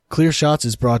Clear Shots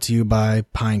is brought to you by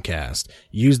Pinecast.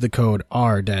 Use the code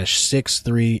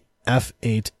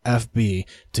R-63F8FB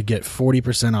to get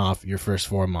 40% off your first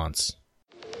 4 months.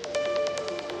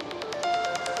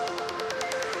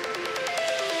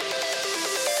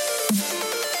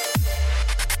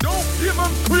 Don't give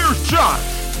them clear shots.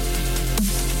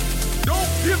 Don't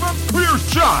give them clear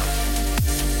shots.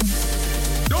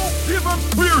 Don't give them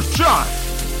clear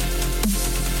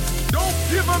shots. Don't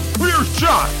give them clear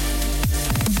shots.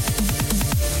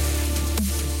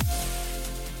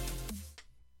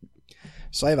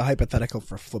 So I have a hypothetical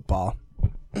for football.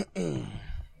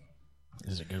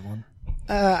 Is it a good one?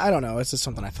 I don't know. It's just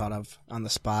something I thought of on the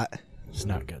spot. It's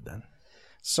not good then.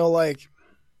 So, like,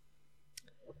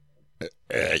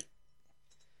 there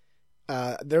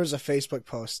was a Facebook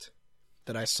post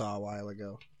that I saw a while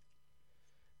ago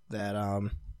that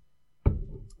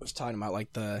was talking about, like,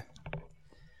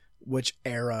 which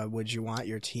era would you want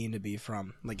your team to be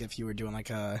from? Like, if you were doing,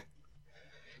 like,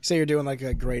 say you're doing, like,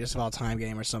 a greatest of all time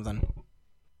game or something,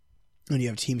 and you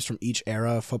have teams from each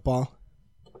era of football.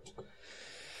 But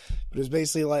it was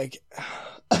basically like,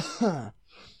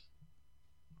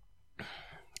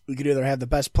 we could either have the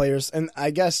best players, and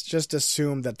I guess just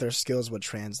assume that their skills would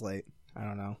translate. I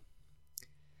don't know.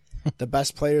 The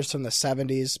best players from the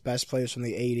 70s, best players from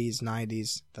the 80s,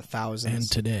 90s, the 1000s.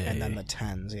 And today. And then the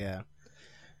 10s, yeah.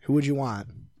 Who would you want?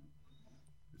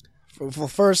 Well,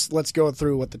 first, let's go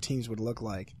through what the teams would look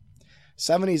like.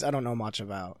 70s, I don't know much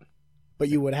about. But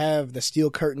you would have the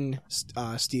Steel Curtain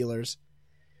Steelers.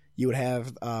 You would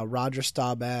have Roger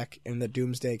Staubach and the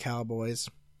Doomsday Cowboys.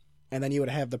 And then you would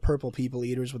have the Purple People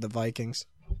Eaters with the Vikings.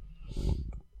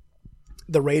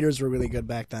 The Raiders were really good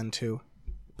back then, too.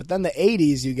 But then the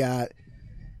 80s, you got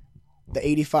the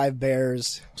 85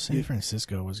 Bears. San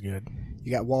Francisco was good.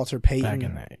 You got Walter Payton. Back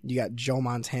in the... You got Joe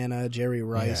Montana, Jerry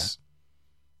Rice.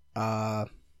 Yeah.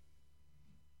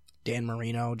 Dan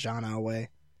Marino, John Elway.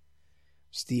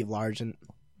 Steve Largent.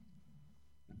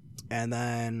 And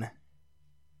then,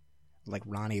 like,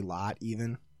 Ronnie Lott,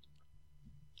 even.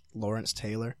 Lawrence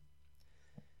Taylor.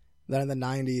 Then in the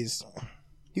 90s,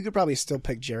 you could probably still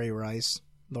pick Jerry Rice,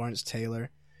 Lawrence Taylor.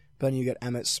 But then you get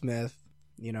Emmitt Smith,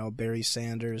 you know, Barry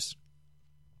Sanders,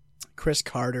 Chris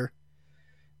Carter,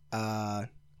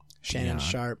 Shannon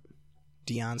Sharp,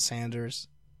 Deion Sanders.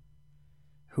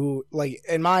 Who, like,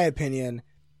 in my opinion,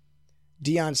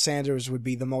 Deion Sanders would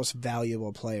be the most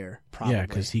valuable player, probably. Yeah,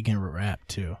 because he can rap,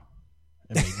 too.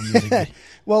 And make music.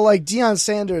 Well, like, Deion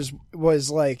Sanders was,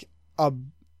 like,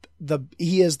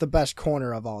 he is the best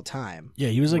corner of all time. Yeah,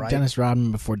 he was like right? Dennis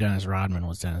Rodman before Dennis Rodman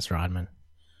was Dennis Rodman.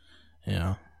 You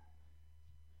know?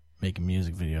 Making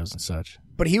music videos and such.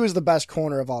 But he was the best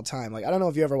corner of all time. Like, I don't know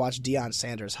if you ever watched Deion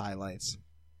Sanders highlights.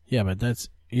 Yeah, but that's...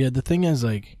 Yeah, the thing is,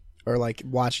 like... Or, like,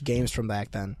 watch games from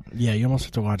back then. Yeah, you almost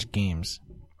have to watch games.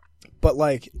 But,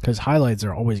 like... Because highlights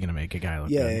are always going to make a guy look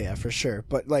good. Yeah, for sure.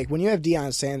 But, like, when you have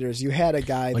Deion Sanders, you had a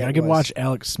guy like, that I could watch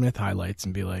Alex Smith highlights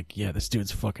and be like, yeah, this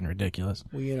dude's fucking ridiculous.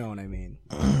 Well, you know what I mean.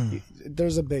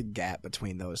 There's a big gap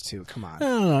between those two. Come on. I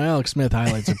don't know. Alex Smith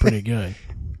highlights are pretty good.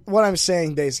 What I'm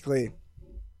saying, basically...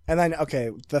 And then,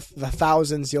 okay, the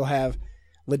thousands, you'll have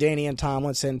LaDainian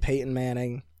Tomlinson, Peyton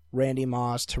Manning, Randy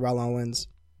Moss, Terrell Owens.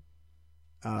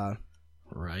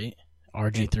 Right.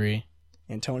 RG3.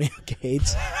 Antonio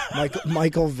Gates,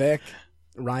 Michael Vick,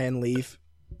 Ryan Leaf,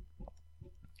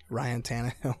 Ryan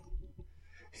Tannehill.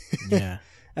 Yeah.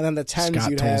 And then the 10s,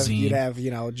 Scott you'd have,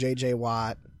 you know, J.J.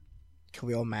 Watt,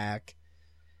 Khalil Mack,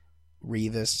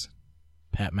 Revis.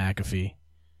 Pat McAfee.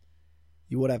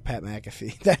 You would have Pat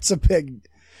McAfee. That's a big...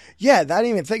 Yeah, I didn't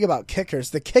even think about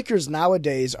kickers. The kickers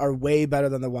nowadays are way better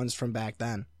than the ones from back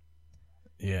then.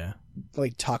 Yeah.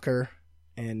 Like Tucker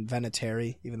and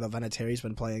Vinatieri, even though Vinatieri's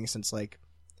been playing since, like,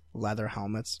 leather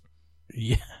helmets.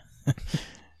 Yeah.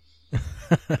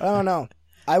 I don't know.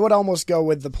 I would almost go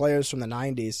with the players from the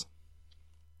 90s.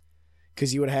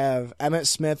 Because you would have Emmitt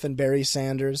Smith and Barry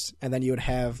Sanders, and then you would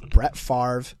have Brett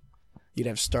Favre. You'd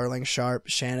have Sterling Sharp,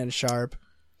 Shannon Sharp,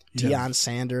 Deion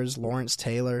Sanders, Lawrence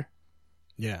Taylor.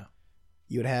 Yeah.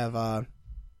 You would have, I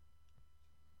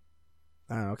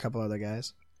don't know, a couple other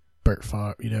guys. Bert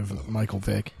Favre. You'd have Michael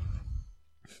Vick.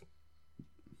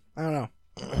 I don't know.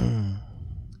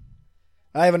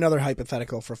 I have another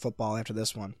hypothetical for football after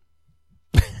this one.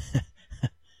 I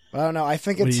don't know. I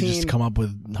think a You team... just come up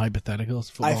with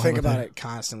hypotheticals? I think about it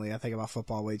constantly. I think about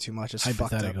football way too much. It's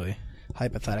hypothetically.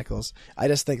 Fucked up. Hypotheticals. I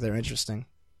just think they're interesting.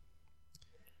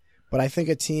 But I think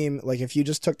a team, like, if you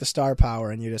just took the star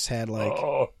power and you just had, like...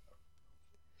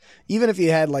 Even if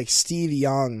you had, like, Steve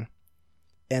Young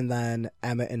and then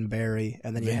Emmett and Barry,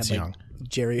 and then you Vince had, like, Young.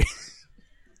 Jerry...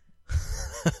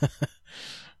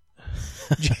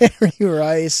 Jerry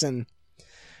Rice and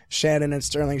Shannon and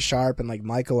Sterling Sharp and like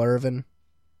Michael Irvin.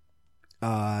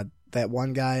 That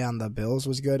one guy on the Bills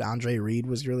was good. Andre Reed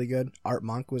was really good. Art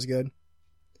Monk was good.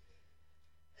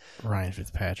 Ryan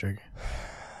Fitzpatrick.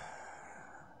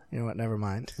 You know what? Never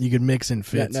mind. You could mix in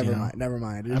Fitz. Never mind. Never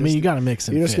mind. You got to mix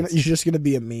in Fitz. You're just gonna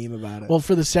be a meme about it. Well,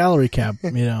 for the salary cap,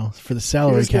 for the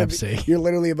salary cap's sake. You're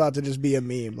literally about to just be a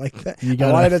meme like that. I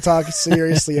wanted to talk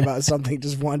seriously about something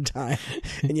just one time,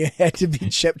 and you had to be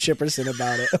Chip Chipperson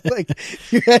about it. Like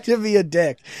you had to be a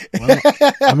dick. Well, you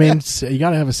got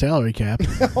to have a salary cap.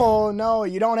 Oh no,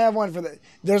 you don't have one for the.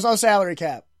 There's no salary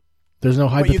cap. There's no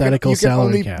hypothetical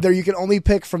salary cap. You can only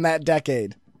pick from that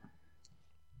decade.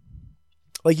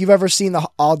 Like, you've ever seen the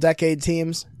all-decade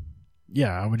teams?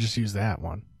 Yeah, I would just use that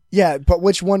one. Yeah, but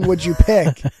which one would you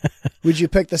pick? Would you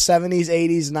pick the 70s,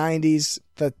 80s, 90s,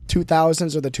 the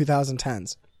 2000s, or the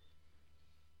 2010s?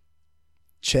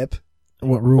 Chip?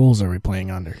 What rules are we playing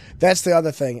under? That's the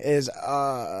other thing, is...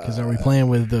 Because are we playing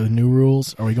with the new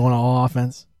rules? Are we going all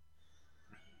offense?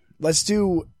 Let's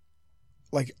do,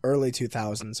 like, early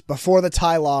 2000s, before the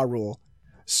tie law rule.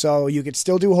 So you could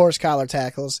still do horse collar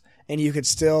tackles, and you could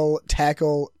still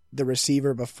tackle the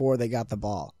receiver before they got the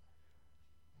ball.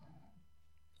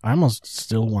 I almost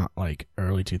still want, like,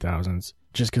 early 2000s,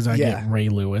 just because I get Ray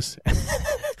Lewis.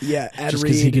 Yeah, Ed just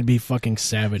Reed. because he could be fucking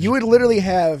savage. You would literally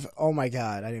have, oh my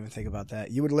God, I didn't even think about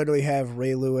that. You would literally have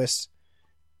Ray Lewis,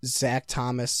 Zach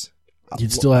Thomas.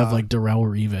 You'd still have, like, Darrell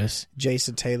Revis.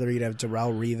 Jason Taylor. You'd have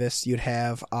Darrell Revis. You'd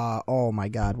have, oh my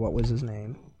God, what was his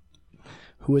name?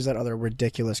 Who is that other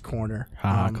ridiculous corner?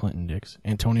 Clinton Dix.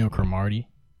 Antonio Cromartie.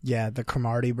 Yeah, the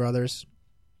Cromartie brothers.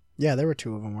 Yeah, there were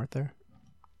two of them, weren't there?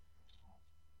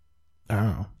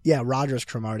 Oh. Yeah, Rogers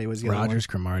Cromartie was the other one. Rogers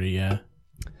Cromartie, yeah.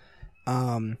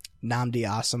 Nnamdi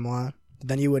Asamoah.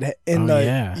 Then you would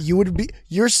you would be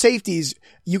your safeties.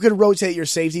 You could rotate your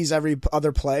safeties every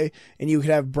other play, and you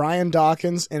could have Brian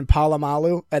Dawkins and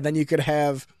Palomalu, and then you could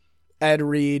have Ed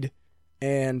Reed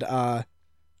and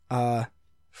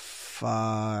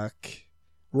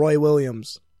Roy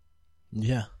Williams.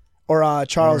 Yeah. Or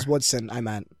Charles Woodson, I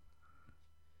meant.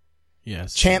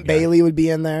 Yes. Champ Bailey would be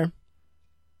in there.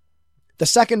 The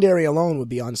secondary alone would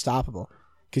be unstoppable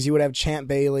because you would have Champ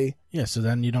Bailey. Yeah, so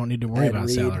then you don't need to worry about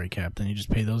Reed. salary cap. Then you just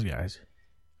pay those guys.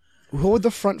 Who would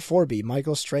the front four be?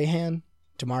 Michael Strahan?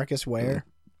 DeMarcus Ware?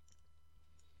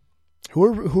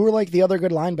 Who are like the other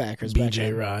good linebackers?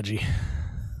 B.J. Raji.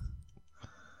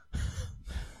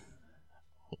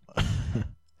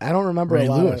 I don't remember Ray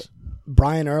a lot Lewis. of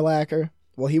Brian Urlacher.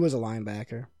 Well, he was a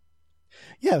linebacker.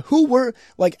 Yeah, who were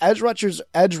like edge rushers?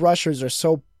 Edge rushers are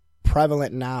so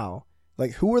prevalent now.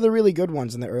 Like, who were the really good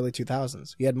ones in the early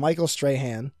 2000s? You had Michael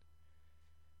Strahan.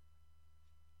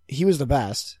 He was the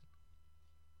best.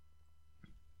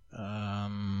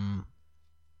 The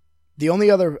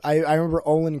only other I remember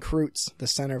Olin Kreutz, the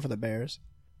center for the Bears.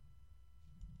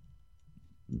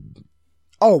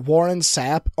 Oh, Warren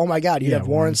Sapp. Oh my God, you'd have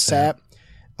Warren Sapp.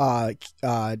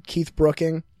 Keith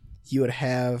Brooking. You would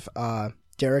have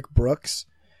Derek Brooks.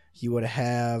 You would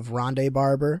have Rondé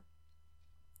Barber.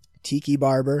 Tiki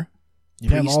Barber.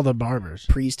 You'd have all the barbers.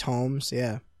 Priest Holmes,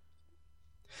 yeah.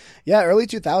 Yeah, early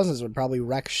 2000s would probably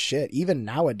wreck shit. Even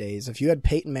nowadays, if you had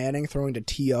Peyton Manning throwing to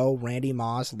T.O., Randy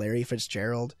Moss, Larry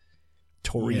Fitzgerald,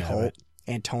 Torrey Holt,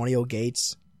 Antonio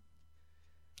Gates.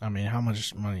 I mean, how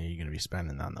much money are you going to be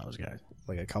spending on those guys?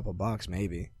 Like a couple bucks,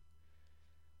 maybe.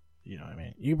 You know what I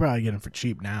mean? You can probably get them for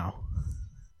cheap now.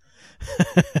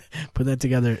 Put that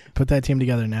team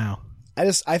together now.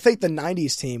 I think the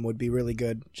 90s team would be really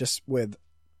good just with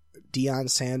Deion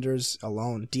Sanders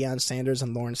alone. Deion Sanders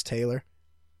and Lawrence Taylor.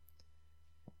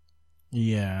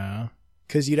 Yeah.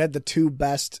 Because you'd have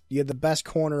you had the best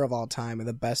corner of all time and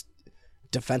the best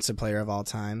defensive player of all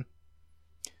time.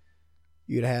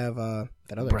 You'd have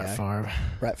that other guy.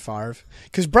 Brett Favre.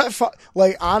 Because Brett Favre,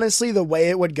 like, honestly, the way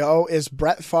it would go is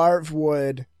Brett Favre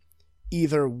would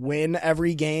either win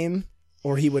every game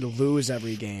or he would lose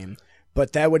every game.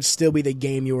 But that would still be the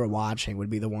game you were watching, would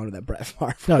be the one that Brett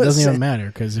Favre No, it doesn't even matter,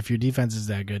 because if your defense is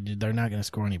that good, they're not going to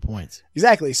score any points.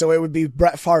 Exactly. So it would be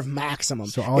Brett Favre maximum.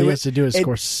 So all he has to do is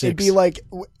score 6. It'd be like,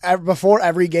 before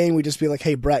every game, we'd just be like,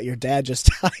 hey, Brett, your dad just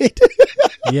died.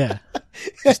 Yeah.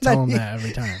 Just tell him that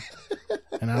every time.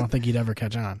 And I don't think he'd ever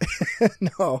catch on.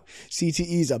 No.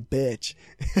 CTE's a bitch.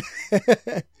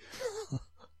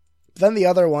 Then the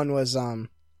other one was,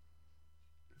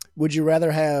 would you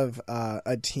rather have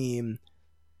a team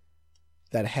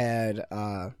that had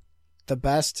the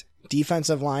best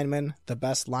defensive lineman, the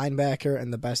best linebacker,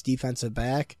 and the best defensive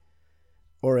back,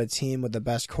 or a team with the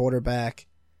best quarterback,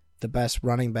 the best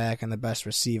running back and the best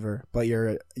receiver, but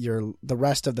the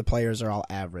rest of the players are all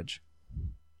average.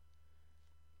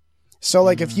 So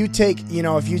like if you take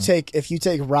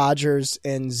Rodgers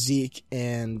and Zeke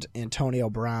and Antonio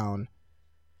Brown,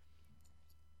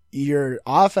 your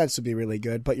offense would be really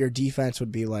good, but your defense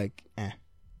would be like, eh.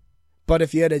 But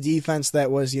if you had a defense that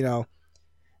was,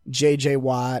 J.J.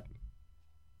 Watt,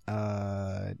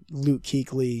 Luke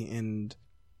Kuechly, and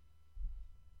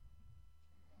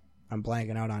I'm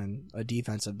blanking out on a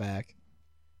defensive back.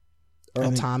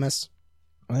 Earl Thomas.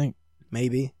 I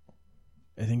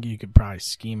think you could probably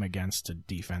scheme against a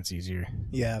defense easier.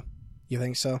 Yeah. You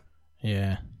think so?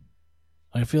 Yeah.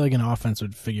 I feel like an offense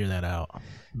would figure that out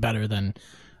better than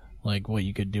like what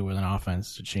you could do with an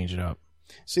offense to change it up.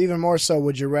 So even more so,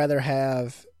 would you rather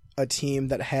have a team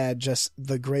that had just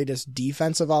the greatest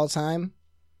defense of all time?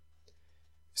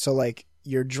 So like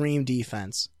your dream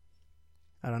defense.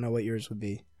 I don't know what yours would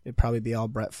be. It'd probably be all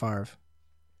Brett Favre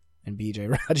and B.J.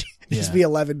 Raji. It'd just be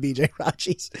 11 B.J.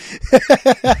 Rajis.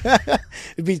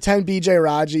 It'd be 10 B.J.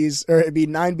 Rajis, or it'd be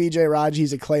 9 B.J.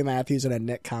 Rajis, a Clay Matthews, and a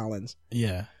Nick Collins.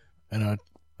 Yeah, and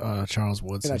a Charles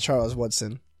Woodson. And a Charles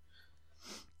Woodson.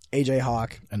 A.J.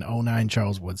 Hawk. An 09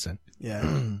 Charles Woodson. Yeah.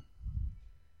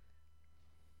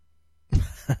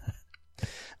 I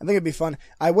think it'd be fun.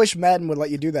 I wish Madden would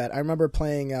let you do that. I remember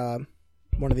playing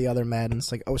one of the other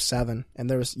Maddens, like 07, and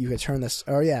you could turn this.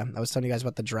 Oh yeah, I was telling you guys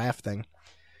about the draft thing.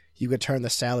 You could turn the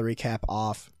salary cap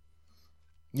off.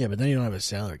 Yeah, but then you don't have a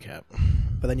salary cap.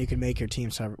 But then you can make your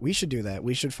team salary. We should do that.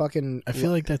 We should fucking. I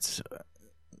feel like that's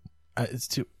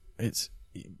it's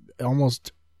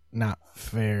almost not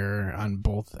fair on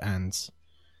both ends.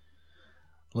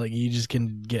 Like you just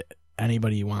can get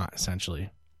anybody you want essentially.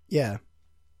 Yeah.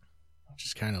 Which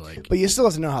is kind of like. But you still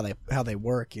have to know how they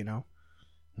work,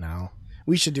 No.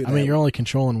 We should do that. I mean, you're only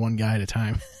controlling one guy at a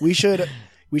time. we should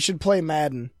play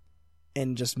Madden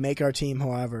and just make our team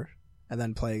however, and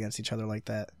then play against each other like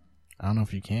that. I don't know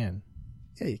if you can.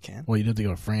 Yeah, you can. Well, you'd have to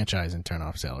go to franchise and turn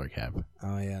off salary cap.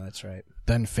 Oh, yeah, that's right.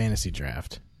 Then fantasy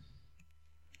draft.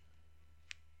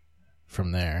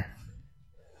 From there.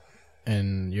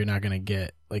 And you're not going to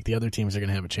get... Like, the other teams are going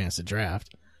to have a chance to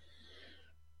draft.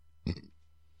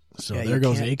 So yeah, there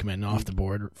goes Aikman off the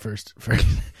board first.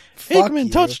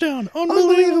 Aikman, touchdown!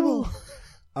 Unbelievable!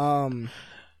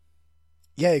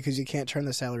 Yeah, because you can't turn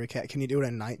the salary cap. Can you do it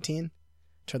in 19?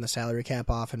 Turn the salary cap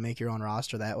off and make your own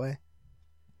roster that way?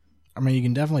 I mean, you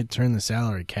can definitely turn the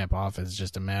salary cap off. It's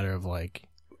just a matter of, like,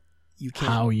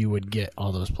 how you would get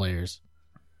all those players.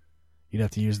 You'd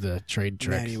have to use the trade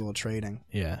trick. Manual trading.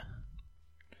 Yeah.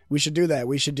 We should do that.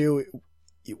 We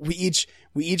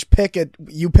each pick it.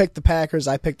 You pick the Packers,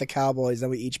 I pick the Cowboys, then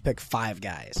we each pick 5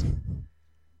 guys.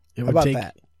 How about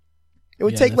that? It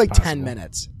would take like possible. 10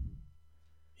 minutes.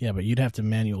 Yeah, but you'd have to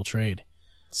manual trade.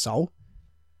 So?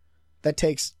 That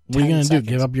takes 10 What are you going to do? seconds.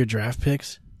 Give up your draft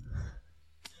picks?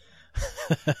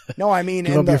 No, I mean...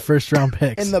 Give up your first round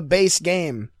picks. In the base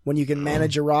game, when you can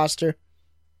manage your roster.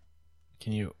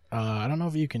 Can you... I don't know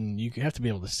if you can... You have to be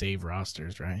able to save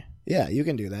rosters, right? Yeah, you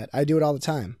can do that. I do it all the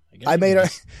time. I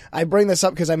bring this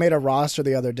up because I made a roster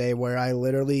the other day where I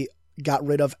literally got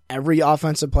rid of every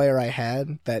offensive player I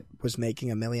had that was making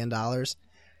 $1 million,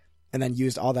 and then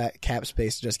used all that cap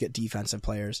space to just get defensive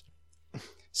players.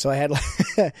 So I had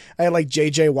like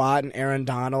J.J. Watt and Aaron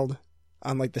Donald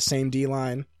on like the same D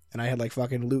line, and I had like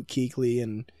fucking Luke Kuechly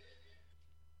and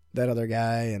that other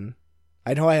guy, and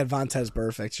I know I had Vontaze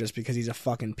Burfict just because he's a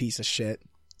fucking piece of shit.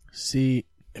 See,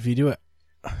 if you do it,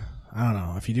 I don't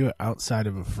know, if you do it outside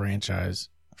of a franchise,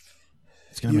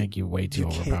 it's going to make you way too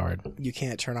overpowered. You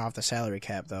can't turn off the salary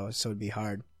cap, though, so it'd be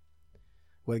hard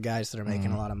with guys that are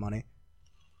making a lot of money.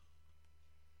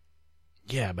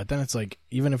 Yeah, but then it's like,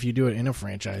 even if you do it in a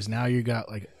franchise, now you got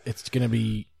like, it's going to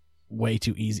be way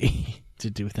too easy to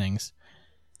do things.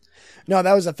 No,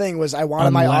 that was the thing. Was I wanted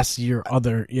unless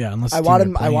I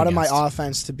wanted my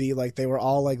offense to be like they were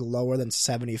all like lower than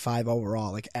 75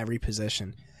 overall, like every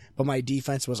position, but my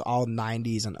defense was all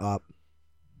 90s and up.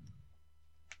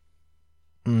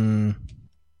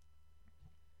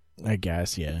 I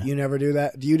guess, yeah. You never do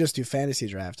that? You just do fantasy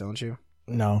draft, don't you?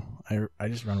 No, I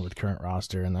just run with current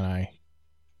roster and then I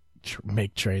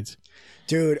make trades.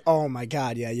 Dude, oh my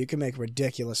god, yeah, you can make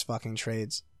ridiculous fucking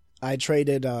trades. I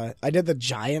did the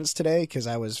Giants today because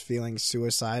I was feeling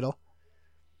suicidal,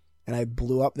 and I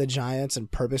blew up the Giants and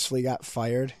purposefully got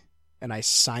fired, and I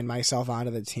signed myself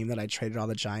onto the team that I traded all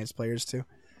the Giants players to.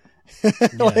 That's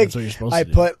what you're supposed to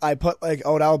do. I put like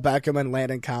Odell Beckham and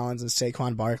Landon Collins and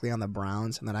Saquon Barkley on the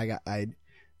Browns, and then I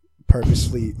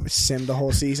purposefully simmed the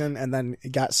whole season and then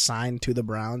got signed to the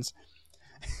Browns.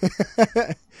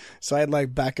 So I had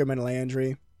like Beckham and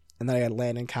Landry, And then I had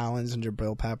Landon Collins and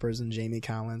Jabril Peppers and Jamie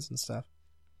Collins and stuff.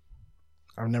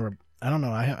 I don't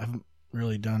know. I haven't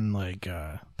really done like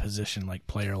position, like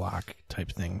player lock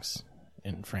type things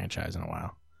in franchise in a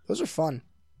while. Those are fun.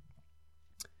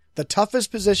 The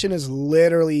toughest position is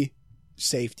literally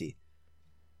safety.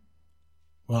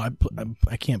 Well,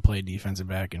 I can't play defensive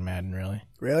back in Madden, really.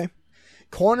 Really?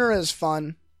 Corner is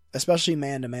fun, especially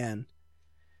man-to-man.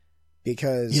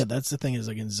 Because... Yeah, that's the thing is,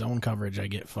 like, in zone coverage, I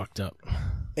get fucked up.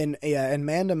 In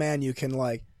man-to-man, you can,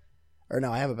 like... Or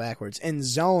no, I have it backwards. In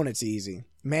zone, it's easy.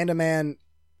 Man-to-man,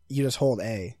 you just hold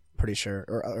A, pretty sure,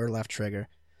 or left trigger.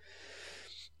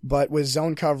 But with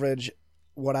zone coverage,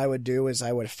 what I would do is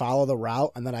I would follow the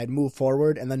route, and then I'd move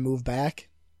forward, and then move back.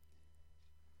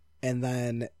 And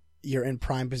then you're in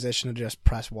prime position to just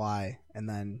press Y, and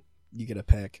then you get a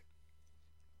pick.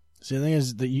 See, the thing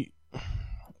is that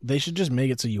they should just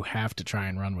make it so you have to try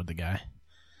and run with the guy.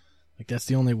 Like, that's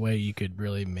the only way you could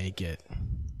really make it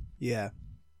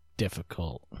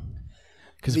difficult.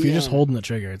 Because if you're just holding the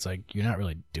trigger, it's like you're not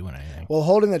really doing anything. Well,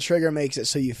 holding the trigger makes it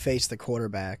so you face the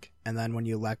quarterback, and then when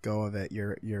you let go of it,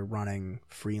 you're running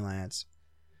freelance.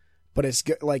 But it's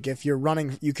good, like if you're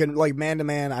running, you can like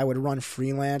man-to-man, I would run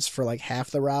freelance for like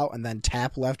half the route and then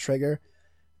tap left trigger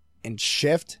and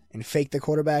shift and fake the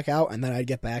quarterback out, and then I'd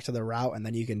get back to the route, and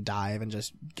then you can dive and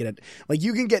just get it. Like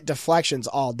you can get deflections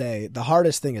all day. The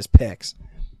hardest thing is picks.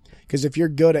 Because if you're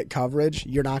good at coverage,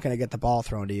 you're not going to get the ball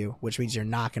thrown to you, which means you're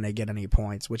not going to get any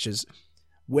points, which is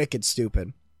wicked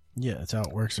stupid. Yeah, that's how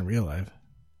it works in real life.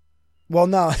 Well,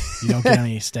 no. You don't get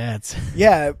any stats.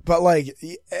 Yeah, but like,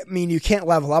 I mean, you can't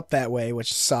level up that way,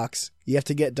 which sucks. You have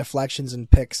to get deflections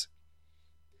and picks.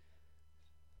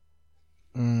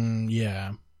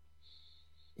 Yeah.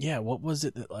 Yeah, what was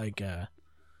it that, like,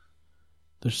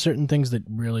 there's certain things that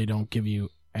really don't give you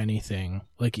anything.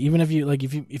 Like, even if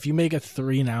you make a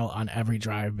 3 and out on every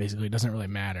drive, basically, it doesn't really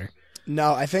matter.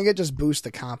 No, I think it just boosts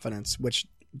the confidence, which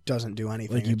doesn't do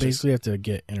anything. Like, you basically have to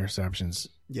get interceptions.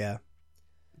 Yeah.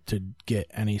 To get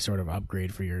any sort of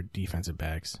upgrade for your defensive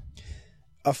backs.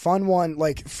 A fun one,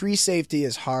 like free safety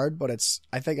is hard, but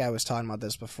I think I was talking about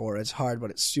this before. It's hard,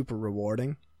 but it's super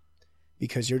rewarding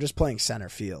because you're just playing center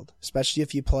field, especially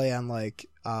if you play on like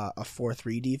a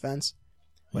 4-3 defense,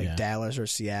 like Dallas or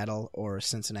Seattle or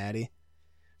Cincinnati.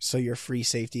 So your free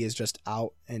safety is just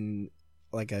out in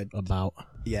like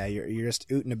yeah, you're just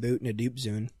ootin' a boot in a dupe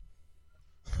zone.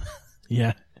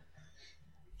 Yeah.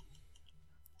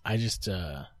 I just,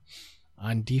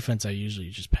 on defense, I usually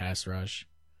just pass rush,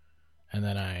 and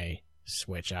then I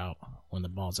switch out when the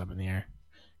ball's up in the air.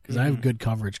 Because I have good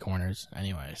coverage corners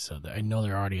anyway, so I know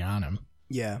they're already on him.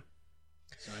 Yeah.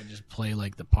 So I just play,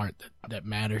 like, the part that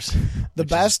matters. The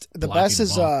best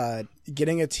is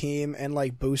getting a team and,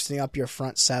 like, boosting up your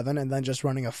front 7 and then just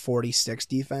running a 46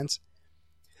 defense.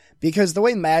 Because the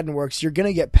way Madden works, you're going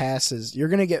to get passes. You're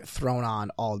going to get thrown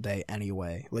on all day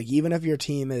anyway. Like, even if your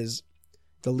team is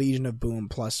the Legion of Boom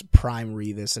plus Prime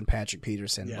Revis and Patrick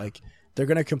Peterson. Like, they're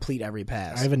going to complete every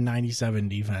pass. I have a 97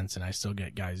 defense, and I still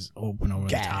get guys open over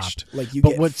Gashed. the top. Like, you but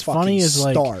get what's funny is,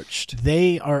 starched. Like,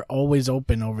 they are always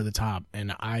open over the top,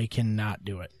 and I cannot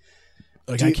do it.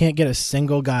 Like, I can't get a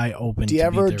single guy open to beat their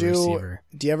receiver.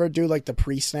 Do you ever do, like, the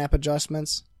pre-snap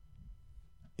adjustments?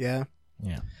 Yeah?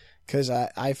 Yeah. Because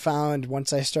I found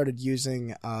once I started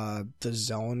using the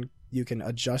zone, you can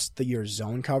adjust your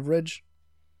zone coverage.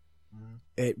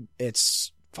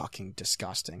 It's fucking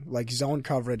disgusting. Like zone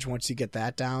coverage, once you get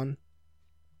that down,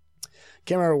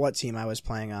 can't remember what team I was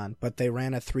playing on, but they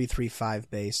ran a 3-3-5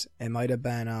 base. It might have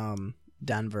been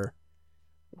Denver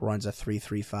runs a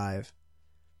 3-3-5.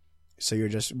 So you're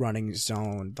just running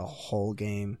zone the whole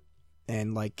game.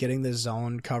 And like getting the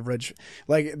zone coverage,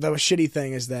 like the shitty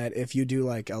thing is that if you do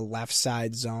like a left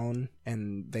side zone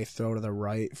and they throw to the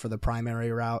right for the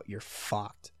primary route, you're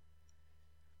fucked.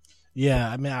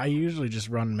 Yeah, I mean, I usually just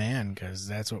run man because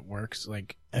that's what works.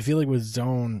 Like, I feel like with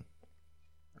zone,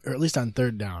 or at least on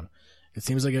third down, it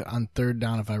seems like on third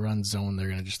down, if I run zone, they're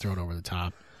going to just throw it over the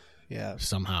top. Yeah.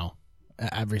 Somehow.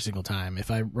 Every single time. If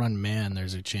I run man,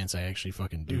 there's a chance I actually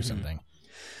fucking do something.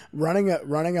 Running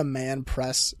a man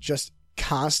press, just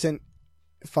constant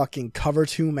fucking cover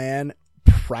 2 man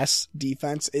press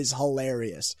defense is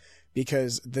hilarious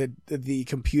because the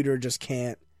computer just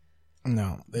can't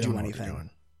do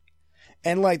anything.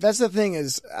 And like that's the thing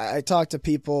is, I talk to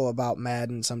people about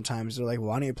Madden sometimes. They're like,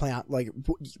 "Why don't you play on?" Like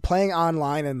playing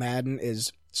online in Madden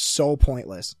is so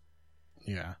pointless.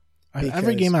 Yeah,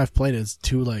 every game I've played is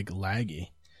too like laggy.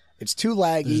 It's too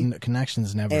laggy.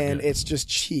 Connection's never and good. It's just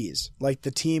cheese. Like the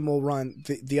team will run,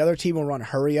 the other team will run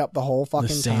hurry up the whole fucking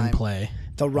the same time. Play.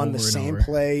 They'll run the same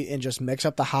play and just mix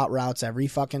up the hot routes every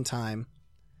fucking time.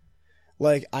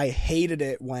 Like, I hated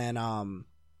it when the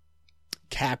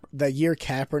year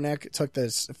Kaepernick took the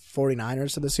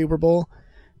 49ers to the Super Bowl,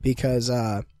 because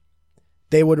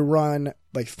they would run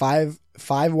like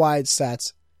five wide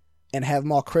sets and have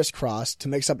them all crisscross to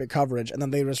mix up your coverage, and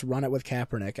then they would just run it with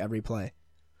Kaepernick every play.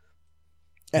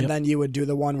 And then you would do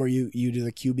the one where you do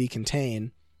the QB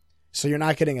contain, so you're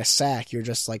not getting a sack, you're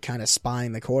just like kind of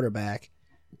spying the quarterback,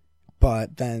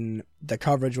 but then the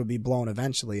coverage would be blown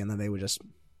eventually, and then they would just,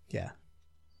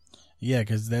 Yeah,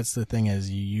 because that's the thing is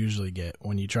you usually get,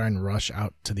 when you try and rush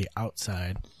out to the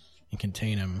outside and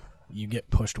contain him, you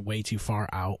get pushed way too far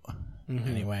out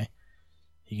anyway.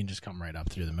 He can just come right up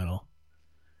through the middle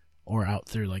or out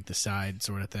through like the side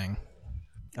sort of thing.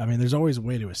 I mean, there's always a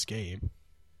way to escape.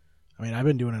 I mean, I've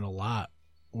been doing it a lot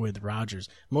with Rodgers.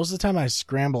 Most of the time I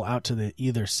scramble out to the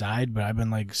either side, but I've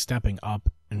been like stepping up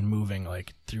and moving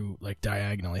like through, like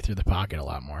diagonally through the pocket a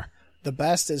lot more. The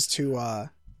best is to,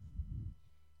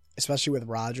 especially with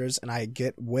Rodgers, and I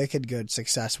get wicked good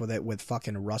success with it with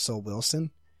fucking Russell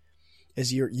Wilson,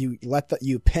 is you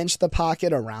pinch the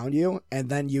pocket around you, and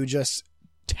then you just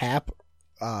tap,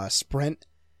 sprint,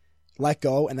 let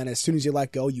go, and then as soon as you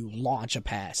let go, you launch a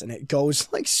pass, and it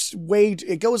goes like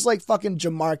fucking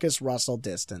Jamarcus Russell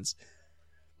distance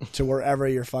to wherever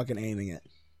you're fucking aiming it.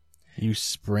 You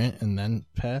sprint and then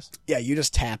pass? Yeah, you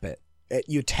just tap it.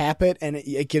 You tap it, and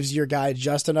it gives your guy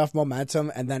just enough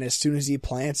momentum, and then as soon as he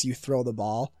plants, you throw the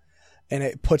ball, and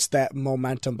it puts that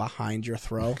momentum behind your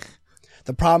throw.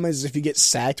 The problem is if you get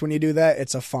sacked when you do that,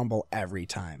 it's a fumble every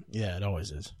time. Yeah, it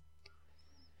always is.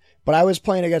 But I was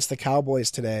playing against the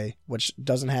Cowboys today, which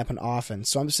doesn't happen often,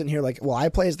 so I'm sitting here like, well, I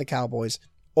play as the Cowboys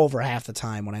over half the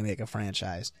time when I make a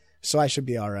franchise, so I should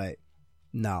be all right.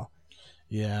 No.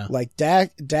 Yeah. Like,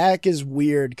 Dak is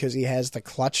weird because he has the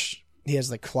clutch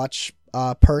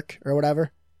perk or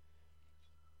whatever,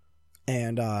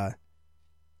 and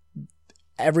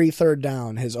every third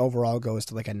down his overall goes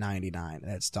to like a 99.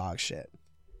 That's dog shit.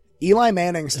 Eli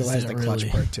Manning still has the clutch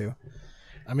perk too.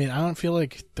 I mean, I don't feel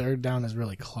like third down is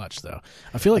really clutch though.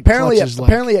 I feel like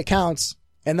apparently it counts,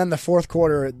 and then the fourth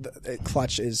quarter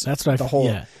clutch is that's what the I whole.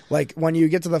 Yeah. Like when you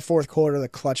get to the fourth quarter, the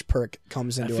clutch perk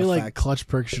comes into effect. I feel like clutch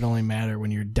perk should only matter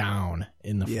when you're down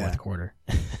in the fourth quarter.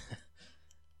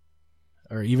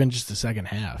 Or even just the second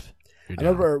half. I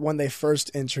remember when they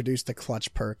first introduced the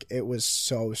clutch perk, it was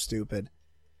so stupid.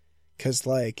 Because,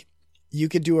 like, you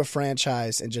could do a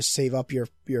franchise and just save up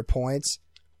your points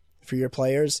for your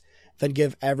players, then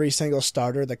give every single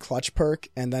starter the clutch perk,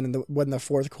 and then when the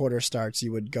fourth quarter starts,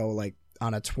 you would go, like,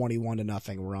 on a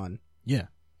 21-0 run. Yeah.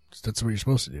 That's what you're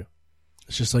supposed to do.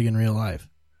 It's just like in real life.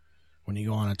 When you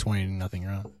go on a 20-0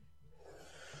 run.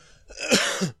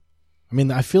 I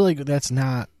mean, I feel like that's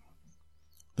not...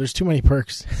 There's too many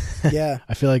perks. Yeah.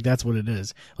 I feel like that's what it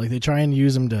is. Like they try and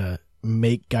use them to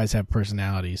make guys have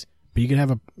personalities, but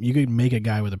you could make a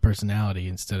guy with a personality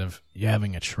instead of you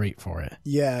having a trait for it.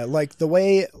 Yeah, like the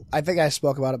way I think I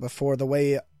spoke about it before, the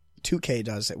way 2K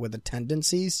does it with the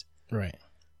tendencies. Right.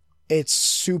 It's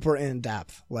super in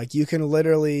depth. Like you can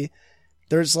literally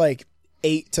there's like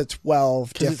 8 to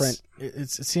 12 different it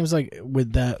seems like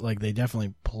with that, like they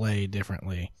definitely play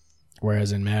differently,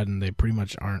 whereas in Madden they pretty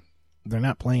much aren't. They're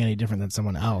not playing any different than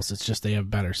someone else. It's just they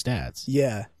have better stats.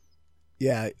 Yeah.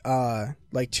 Yeah.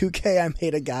 Like 2K, I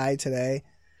made a guy today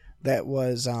that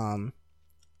was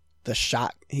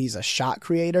he's a shot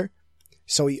creator.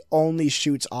 So he only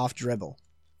shoots off dribble.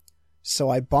 So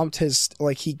I bumped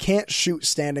he can't shoot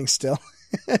standing still.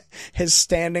 His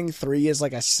standing 3 is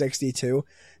like a 62,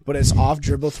 but his off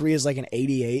dribble 3 is like an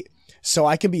 88. So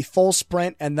I can be full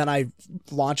sprint and then I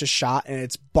launch a shot and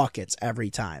it's buckets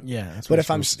every time. Yeah. But if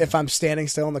I'm standing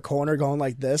still in the corner going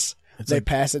like this, they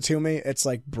pass it to me. It's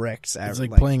like bricks. It's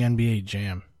like playing NBA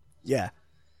Jam. Yeah.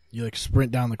 You like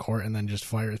sprint down the court and then just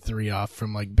fire 3 off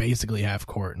from like basically half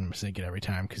court and sink it every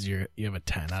time because you have a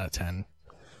 10 out of 10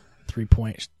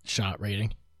 3-point shot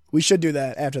rating. We should do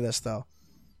that after this though.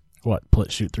 What?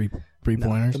 Shoot three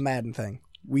pointers? The Madden thing.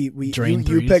 You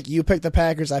pick the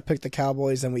Packers, I pick the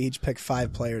Cowboys, and we each pick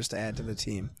 5 players to add to the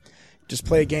team. Just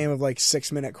play a game of like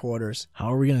 6-minute quarters.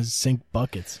 How are we gonna sink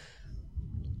buckets?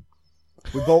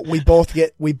 We both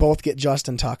get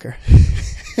Justin Tucker.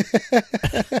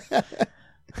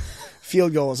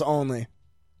 Field goals only.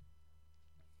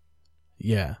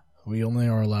 Yeah, we only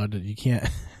are allowed to. You can't.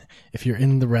 If you're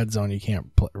in the red zone, you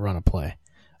can't run a play,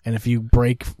 and if you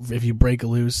break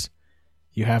loose.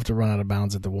 You have to run out of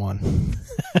bounds at the 1.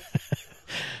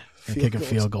 And kick a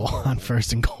field goal on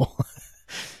 1st and goal.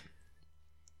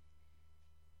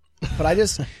 But I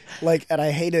just and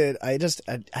I hated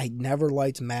it. I never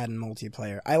liked Madden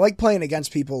multiplayer. I like playing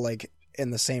against people like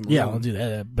in the same room. Yeah, I'll do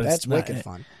that. But That's it's not, wicked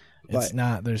fun. It's But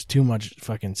not. There's too much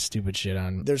fucking stupid shit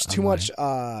on. there's too online. much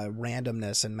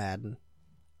randomness in Madden.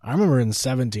 I remember in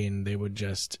 17 they would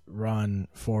just run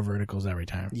 4 verticals every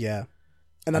time. Yeah.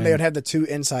 And then they would have the 2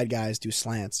 inside guys do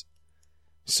slants.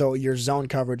 So your zone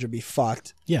coverage would be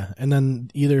fucked. Yeah, and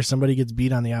then either somebody gets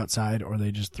beat on the outside or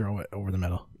they just throw it over the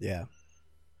middle. Yeah.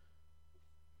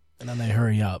 And then they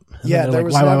hurry up. And Yeah, then there like,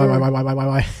 was why, never-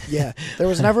 why? Yeah. There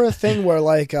was never a thing where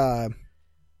like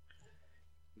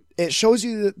it shows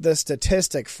you the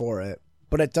statistic for it,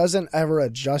 but it doesn't ever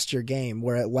adjust your game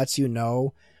where it lets you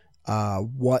know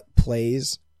what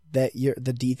plays that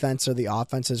the defense or the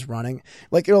offense is running.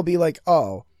 Like it'll be like,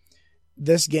 oh,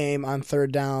 this game on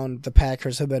third down, the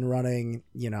Packers have been running,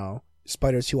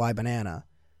 Spider 2-eye banana.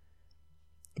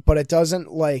 But it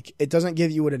doesn't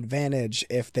give you an advantage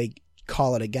if they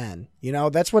call it again.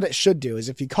 That's what it should do, is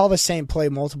if you call the same play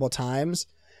multiple times,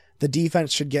 the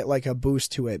defense should get like a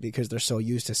boost to it because they're so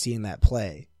used to seeing that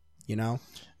play,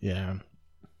 Yeah.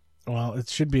 Well, it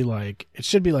should be like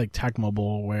Tecmo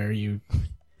Bowl where you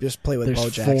just play with there's Bo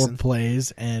 4 Jackson.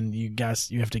 plays and you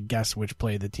have to guess which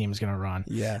play the team's going to run.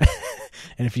 Yeah.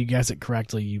 And if you guess it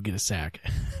correctly, you get a sack.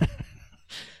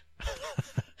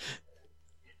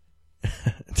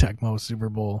 Tecmo Super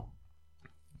Bowl.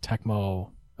 Tecmo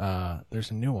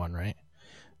there's a new one, right?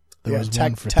 There was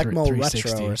one for Tecmo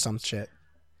 360 Retro or some shit.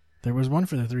 There was one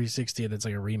for the 360 that's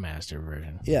like a remaster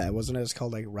version. Yeah, wasn't it? It's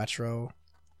called like Retro.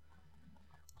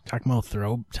 Tecmo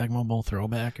Bowl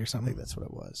Throwback or I something. think that's what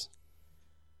it was.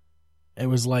 It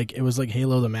was like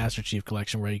Halo the Master Chief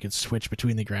Collection where you could switch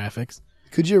between the graphics.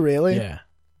 Could you really? Yeah.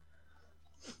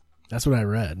 That's what I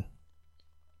read.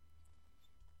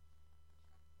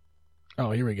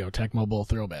 Oh, here we go. Tecmo Bowl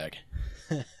Throwback.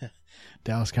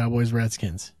 Dallas Cowboys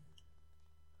Redskins.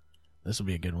 This will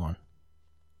be a good one.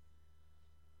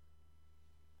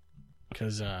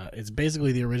 Because it's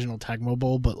basically the original Tecmo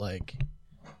Bowl, but like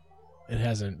it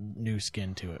has a new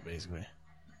skin to it, basically.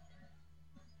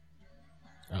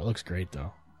 Oh, it looks great,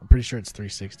 though. I'm pretty sure it's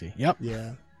 360. Yep.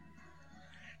 Yeah.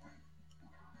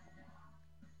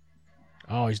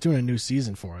 Oh, he's doing a new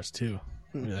season for us, too.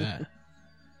 Look at that.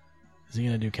 Is he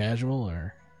going to do casual,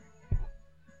 or...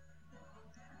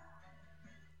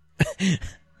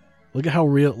 Look at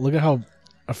how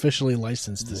officially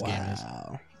licensed this game is.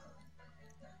 Wow.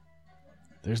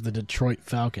 There's the Detroit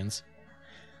Falcons.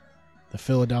 The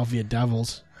Philadelphia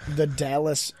Devils. The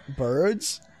Dallas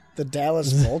Birds? The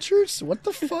Dallas Vultures? What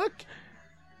the fuck?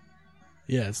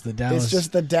 Yeah, it's the Dallas... It's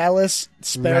just the Dallas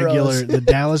Sparrows. the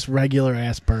Dallas regular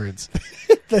ass birds.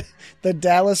 the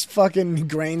Dallas fucking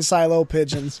grain silo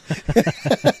pigeons.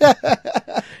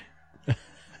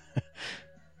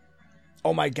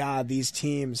 Oh my god, these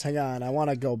teams. Hang on, I want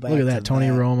to go back. Look at that, Tony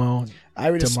Romo.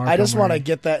 I just DeMarco want to Murray.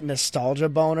 get that nostalgia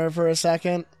boner for a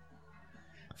second.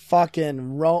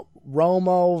 Fucking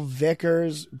Romo,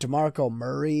 Vickers, DeMarco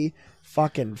Murray,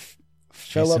 fucking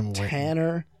Philip Witten.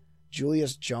 Tanner,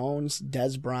 Julius Jones,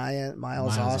 Des Bryant,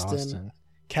 Miles Austin,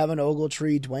 Kevin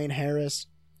Ogletree, Dwayne Harris,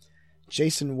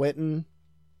 Jason Witten,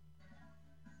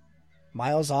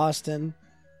 Miles Austin.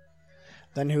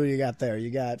 Then who you got there? You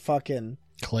got fucking...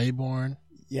 Claiborne.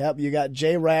 Yep, you got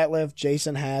Jay Ratliff,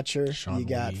 Jason Hatcher. Sean you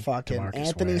got Lee, fucking DeMarcus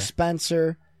Anthony Ware.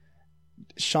 Spencer,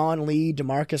 Sean Lee,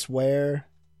 DeMarcus Ware,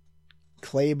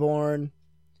 Claiborne,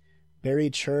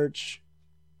 Barry Church.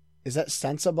 Is that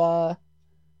Sensabaugh?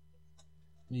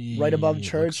 Right above Looks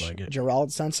Church, like it. Gerald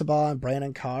Sensabaugh and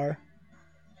Brandon Carr.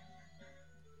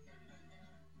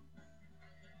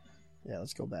 Yeah,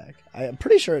 let's go back. I'm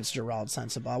pretty sure it's Gerald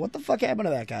Sensabaugh. What the fuck happened to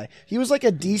that guy? He was like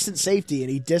a decent safety and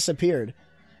he disappeared.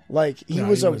 Like he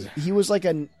was like He was a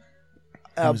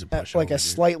pushover, like a dude.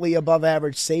 slightly above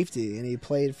average safety, and he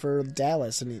played for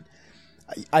Dallas. And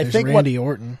I There's think Randy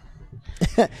Orton.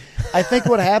 I think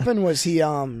what happened was he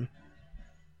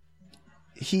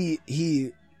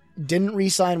didn't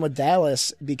re-sign with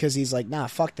Dallas because he's like, nah,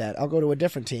 fuck that. I'll go to a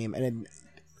different team. And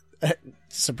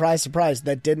surprise, surprise,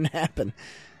 that didn't happen.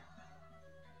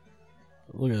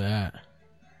 Look at that.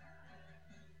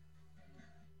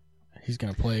 He's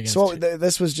gonna play against. So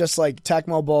this was just like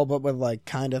Tecmo Bowl, but with like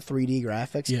kind of 3D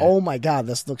graphics. Yeah. Oh my god,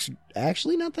 this looks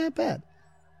actually not that bad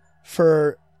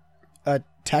for a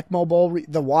Tecmo Bowl.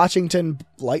 The Washington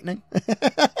Lightning,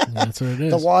 That's what it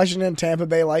is. the Washington Tampa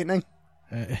Bay Lightning.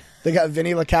 They got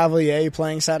Vinny LeCavalier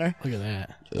playing center. Look at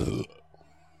that.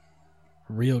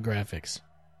 Real graphics.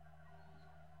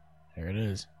 There it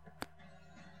is.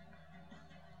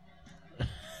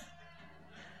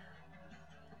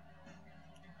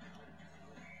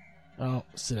 Oh,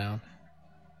 sit down.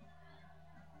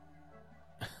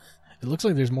 It looks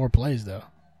like there's more plays, though.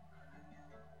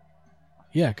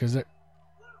 Yeah, because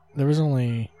There was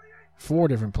only 4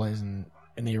 different plays in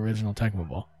the original Tecmo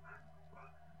Bowl.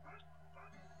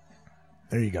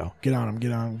 There you go. Get on him.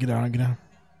 Get on him. Get on him. Get on him.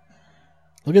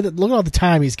 Look at all the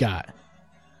time he's got.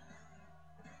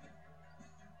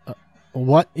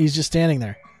 What? He's just standing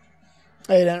there.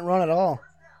 Hey, he didn't run at all.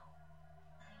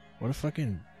 What a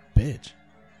fucking bitch.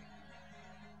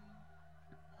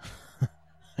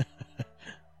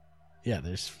 Yeah,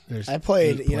 there's. I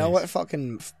played. 8 You know plays. what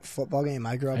fucking football game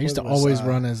I grew up with? I used to was, always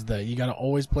run as the. You got to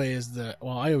always play as the.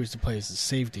 Well, I always used to play as the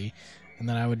safety, and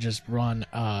then I would just run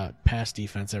pass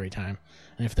defense every time.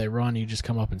 And if they run, you just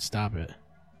come up and stop it.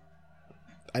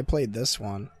 I played this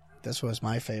one. This was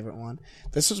my favorite one.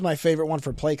 This was my favorite one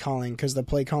for play calling because the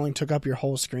play calling took up your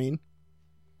whole screen.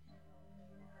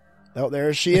 Oh,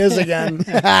 there she is again.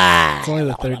 It's only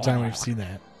the 3rd time we've seen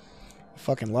that.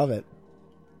 Fucking love it.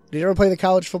 Did you ever play the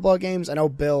college football games? I know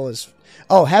Bill is.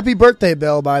 Oh, happy birthday,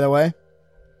 Bill! By the way,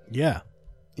 Yeah.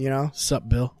 you know, Sup,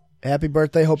 Bill? happy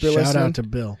birthday. Hope you're Shout listening. out to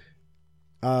Bill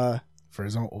for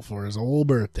his old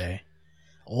birthday.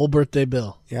 Old birthday,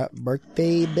 Bill. Yeah,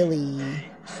 birthday Billy.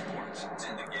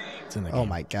 It's in the Oh game.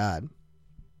 my god.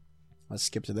 Let's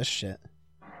skip to this shit.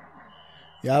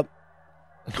 Yep.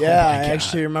 Yeah, my I God.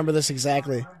 actually remember this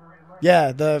exactly.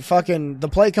 Yeah, the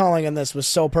play calling in this was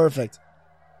so perfect.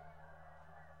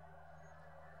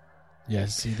 Yeah,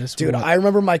 see this Dude, one- I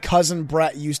remember my cousin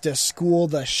Brett used to school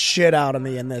the shit out of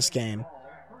me in this game.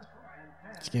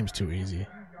 This game's too easy.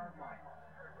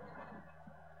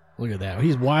 Look at that.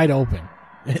 He's wide open.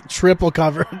 Triple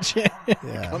coverage.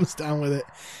 Yeah. Comes down with it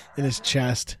in his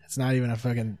chest. It's not even a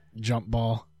fucking jump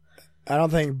ball. I don't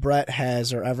think Brett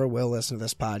has or ever will listen to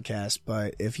this podcast,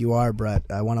 but if you are, Brett,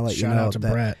 I want to let Shout you know out to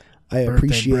that Brett. I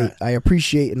Birthday Brett.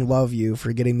 appreciate and love you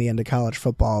for getting me into college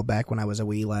football back when I was a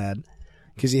wee lad.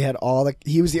 Because he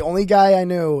was the only guy I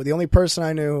knew, the only person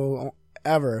I knew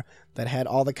ever that had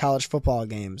all the college football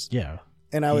games. Yeah.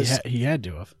 And I was he had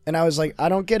to have. and I was like, I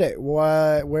don't get it.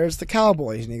 Where's the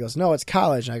Cowboys? And he goes, no, it's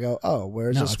college. And I go, oh,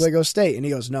 where's No, Oswego State? And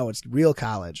he goes, no, it's real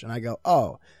college. And I go,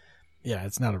 oh, Yeah,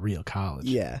 it's not a real college.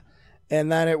 yeah. And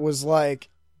then it was like,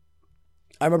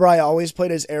 I remember I always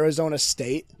played as Arizona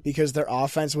State because their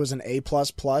offense was an A++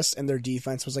 and their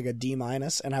defense was like a D-,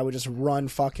 and I would just run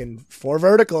fucking 4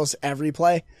 verticals every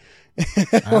play.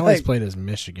 I always Like, played as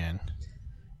Michigan.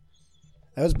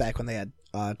 that was back when they had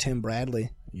Tim Bradley.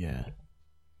 Yeah.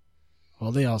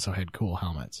 Well, they also had cool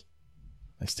helmets.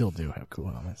 They still do have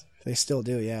cool helmets. They still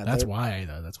do, yeah. That's They're- why,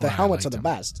 though. That's why the I helmets are liked the them.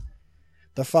 best.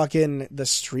 The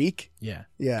streak. Yeah.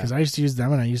 Yeah. Because I used to use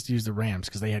them and I used to use the Rams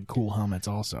because they had cool helmets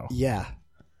also. Yeah.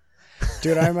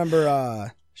 Dude, I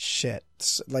remember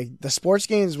like the sports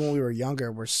games when we were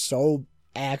younger were so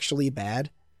actually bad.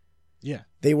 Yeah.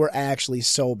 They were actually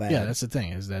so bad. Yeah, that's the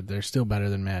thing, is that they're still better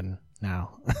than Madden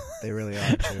now. They really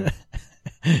are too.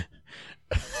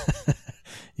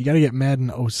 You got to get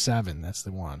Madden 07. That's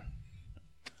the one.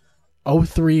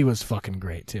 03 was fucking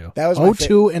great, too. That was my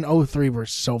 02 and 03 were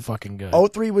so fucking good.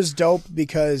 03 was dope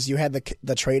because you had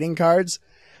the trading cards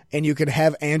and you could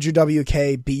have Andrew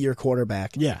WK be your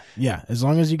quarterback. Yeah, yeah. As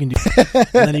long as you can do and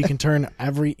then you can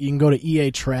you can go to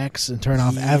EA Tracks and turn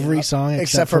off every song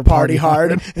Except for Party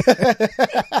Hard.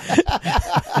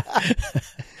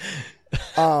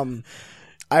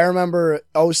 I remember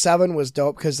 07 was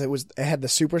dope because it had the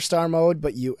superstar mode,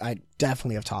 but I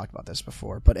definitely have talked about this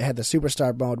before, but it had the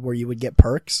superstar mode where you would get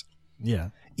perks. Yeah.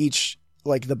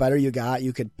 The better you got,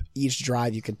 each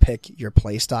drive you could pick your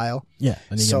play style. Yeah,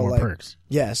 and you So, get more like, perks.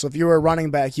 Yeah, so if you were a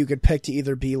running back, you could pick to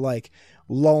either be like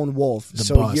lone wolf.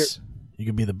 The bus. You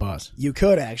could be the bus. You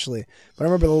could actually. But I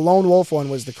remember the lone wolf one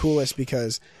was the coolest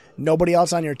because nobody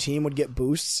else on your team would get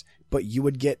boosts, but you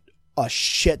would get a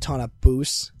shit ton of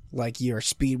boosts. Like your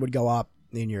speed would go up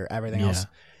and your everything else.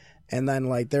 And then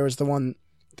like there was the one.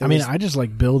 I just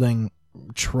like building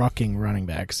trucking running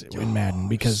backs in Madden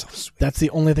because so that's the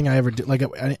only thing I ever do. Like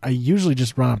I usually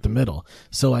just run up the middle.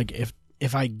 So like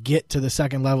if I get to the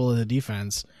second level of the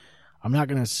defense, I'm not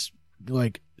gonna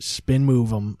like spin move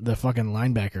them, the fucking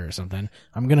linebacker or something.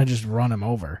 I'm gonna just run him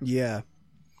over. Yeah,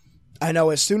 I know.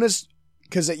 As soon as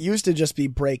because it used to just be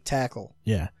break tackle.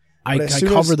 Yeah. I as soon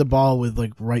cover as- the ball with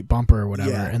like right bumper or whatever,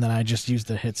 Yeah. and then I just use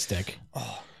the hit stick.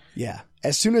 Oh yeah.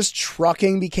 As soon as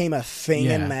trucking became a thing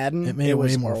Yeah, in Madden, it made it way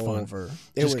was more fun. over.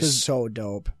 It Just was 'cause- so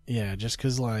dope. Yeah, just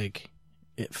because like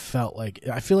it felt like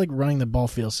I feel like running the ball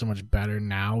feels so much better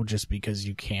now, just because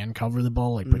you can cover the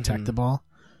ball, like protect the ball.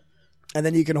 And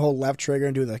then you can hold left trigger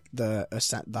and do the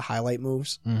highlight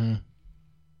moves. Mm-hmm.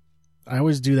 I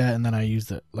always do that, and then I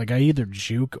use I either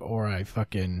juke or I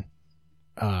fucking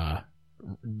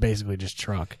basically just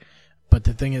truck. But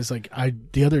the thing is, like,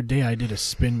 the other day I did a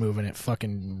spin move and it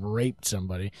fucking raped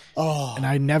somebody. Oh, And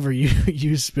I never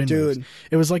use spin Dude. moves.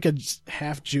 It was like a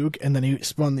half juke, and then he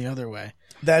spun the other way.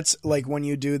 that's like when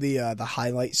you do the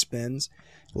highlight spins,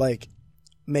 like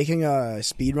making a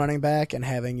speed running back and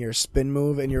having your spin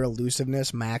move and your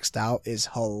elusiveness maxed out is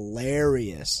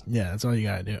hilarious Yeah, that's all you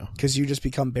gotta do. because you just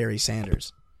become Barry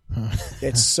Sanders.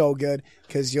 It's so good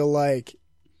because you'll like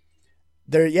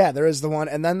there. Yeah, there is the one,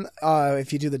 and then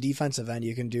if you do the defensive end,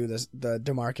 you can do the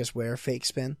DeMarcus Ware fake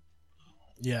spin.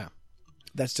 Yeah.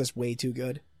 That's just way too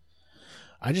good.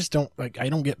 I just don't I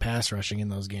don't get pass rushing in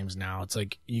those games now. It's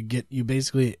like you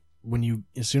basically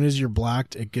as soon as you're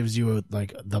blocked, it gives you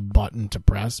the button to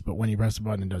press, but when you press the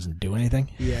button, it doesn't do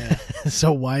anything. Yeah.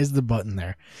 So why is the button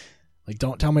there? Like,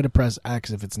 don't tell me to press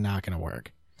X if it's not going to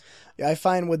work. I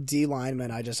find with D linemen,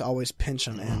 I just always pinch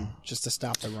them in just to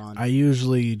stop the run. I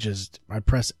usually I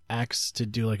press X to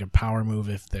do like a power move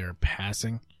if they're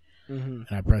passing, Mm-hmm.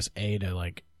 and I press A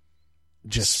to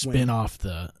just Swing. spin off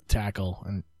the tackle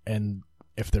and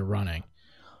if they're running,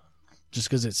 just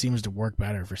because it seems to work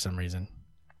better for some reason.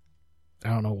 I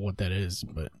don't know what that is,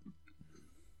 but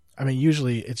I mean,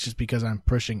 usually it's just because I'm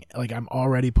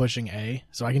already pushing A,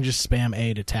 so I can just spam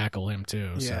A to tackle him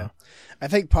too. Yeah. So I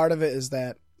think part of it is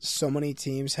that so many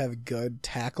teams have good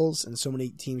tackles and so many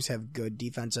teams have good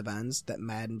defensive ends that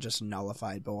Madden just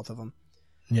nullified both of them.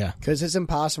 yeah, Because it's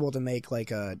impossible to make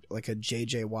like a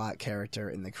JJ Watt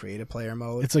character in the creative player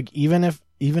mode. it's like even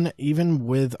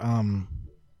with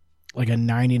like a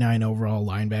 99 overall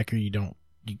linebacker, you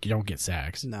don't get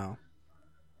sacks No.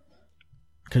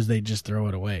 because they just throw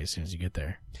it away as soon as you get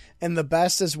there. And the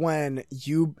best is when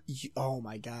you oh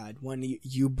my god, when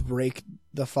you break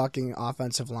the fucking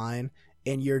offensive line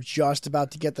and you're just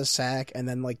about to get the sack and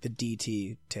then like the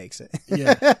DT takes it.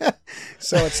 Yeah.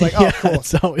 So it's like, oh, cool.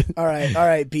 So All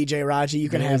right, BJ Raji, you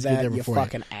can Yeah, have it's good that, there you before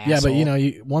fucking asshole. yeah, but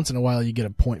you once in a while you get a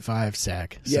 0.5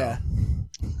 sack. So. Yeah.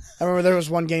 I remember there was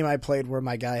one game I played where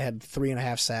my guy had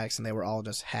 3.5 sacks and they were all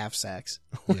just half sacks.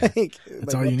 Yeah. Like,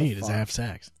 That's all what you the need is fuck? half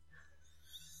sacks.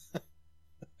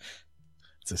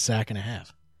 It's a sack and a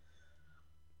half.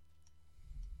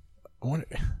 I wonder,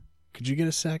 could you get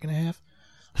a sack and a half?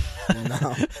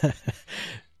 No.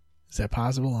 Is that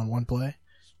possible on one play?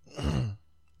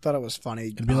 Thought it was funny.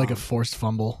 It'd be like a forced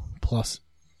fumble plus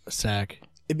a sack.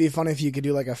 It'd be funny if you could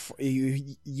do like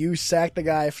you sack the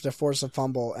guy to force a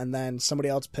fumble and then somebody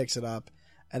else picks it up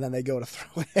and then they go to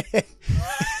throw it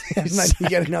and then you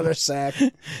get another sack.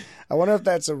 I wonder if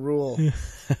that's a rule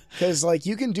because like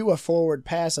you can do a forward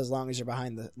pass as long as you're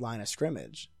behind the line of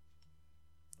scrimmage,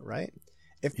 right?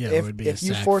 If it would be a if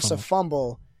you sack force fumble. a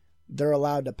fumble, they're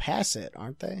allowed to pass it,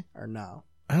 aren't they? Or no?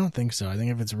 I don't think so. I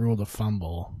think if it's ruled a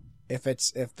fumble, If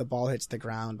the ball hits the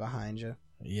ground behind you.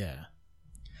 yeah.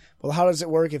 Well, how does it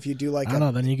work if you do like I don't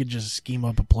know. Then you could just scheme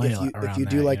up a play around if you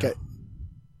that, do like you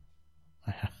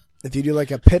know? if you do like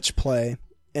a pitch play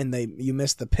and you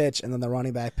miss the pitch and then the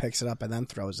running back picks it up and then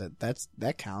throws it,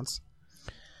 that counts.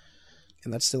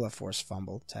 And that's still a forced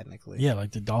fumble technically. Yeah,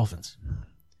 like the Dolphins.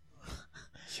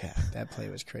 Yeah, that play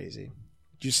was crazy.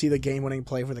 Did you see the game-winning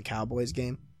play for the Cowboys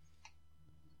game?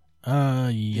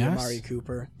 Yes. Amari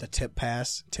Cooper, the tip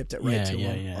pass, tipped it right to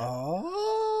him. Yeah.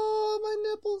 Oh, my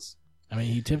nipples. I mean,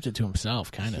 he tipped it to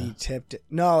himself, kind He of. tipped it.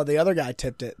 No, the other guy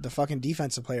tipped it. The fucking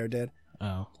defensive player did.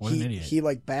 Oh, what an idiot. He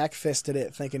like back fisted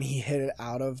it thinking he hit it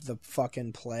out of the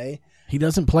fucking play. He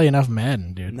doesn't play enough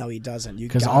Madden, dude. No, he doesn't.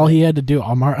 Because all he had to do,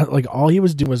 all he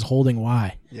was doing was holding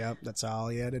Y. Yep, that's all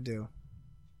he had to do.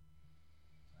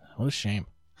 What a shame.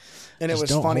 And Just it was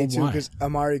don't funny hold too Y. because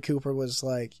Amari Cooper was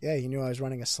like, "Yeah, he knew I was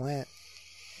running a slant,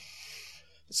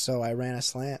 so I ran a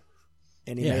slant."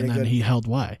 And he Yeah, made and a then good he held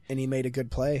Y. and he made a good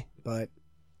play, but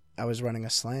I was running a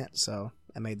slant, so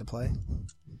I made the play.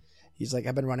 He's like,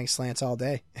 "I've been running slants all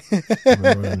day, I've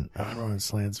been running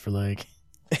slants for like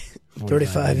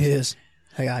 35 years."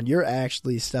 Hang on, you're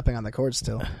actually stepping on the cord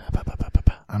still.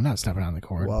 I'm not stepping on the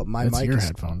cord. Well, my It's mic your is-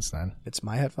 headphones then, It's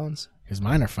my headphones. because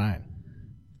mine are fine.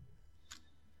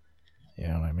 You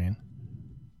know what I mean?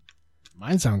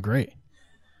 Mine sound great.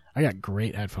 I got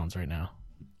great headphones right now.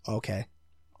 Okay.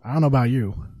 I don't know about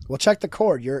you. Well, check the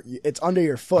cord. It's under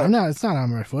your foot. I'm not. It's not on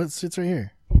my foot. It sits right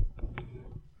here.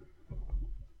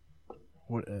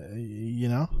 What? You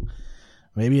know?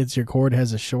 Maybe it's your cord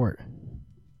has a short.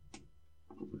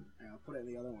 I'll put it in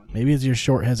the other one. Maybe it's your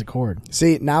short has a cord.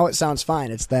 See, now it sounds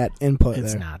fine. It's that input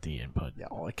It's there. not the input. Yeah,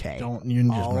 okay. You're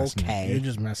just messing. Okay. You're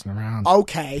just messing around.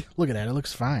 Okay. Look at that. It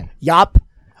looks fine. Yup.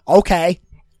 Okay.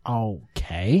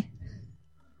 Okay.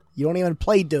 You don't even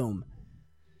play Doom.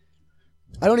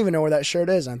 I don't even know where that shirt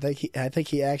is. I think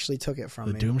he actually took it from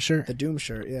The me. Doom shirt? The Doom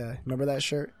shirt, yeah. Remember that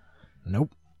shirt?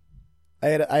 Nope. I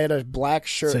had a black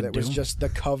shirt Said that was Doom? just the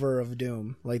cover of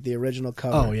Doom, like the original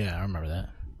cover. Oh yeah, I remember that.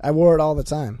 I wore it all the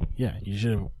time. Yeah, you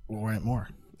should have worn it more.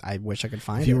 I wish I could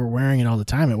find If it. you were wearing it all the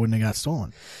time, it wouldn't have got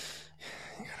stolen.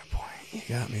 You got a point.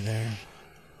 You got me there.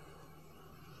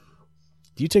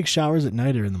 Do you take showers at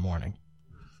night or in the morning?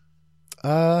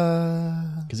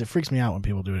 Because it freaks me out when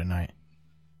people do it at night.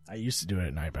 I used to do it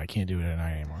at night, but I can't do it at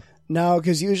night anymore. No,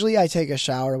 because usually I take a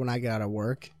shower when I get out of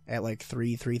work at like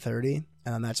 3:30,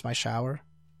 and then that's my shower.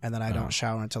 And then I don't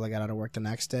shower until I get out of work the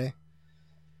next day.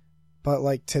 But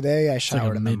like today, I It's like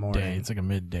showered a in the midday. morning. It's like a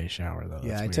midday shower, though. Yeah,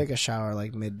 That's I weird. take a shower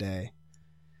like midday.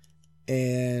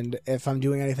 And if I'm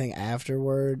doing anything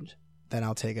afterward, then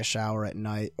I'll take a shower at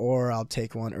night, or I'll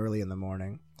take one early in the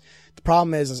morning. The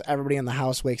problem is everybody in the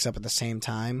house wakes up at the same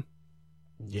time.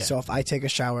 Yeah. So if I take a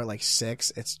shower at like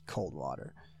 6, it's cold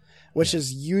water, which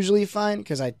is usually fine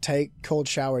because I take cold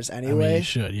showers I mean, anyway. you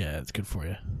should. Yeah, it's good for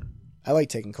you. I like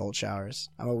taking cold showers.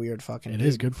 I'm a weird fucking It dude.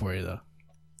 is good for you, though.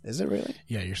 Is it really?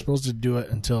 Yeah, you're supposed to do it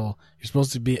until you're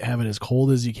supposed to have it as cold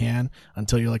as you can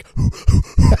until you're like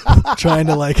trying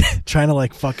to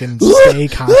fucking stay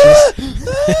conscious.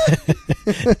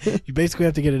 You basically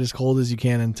have to get it as cold as you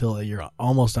can until you're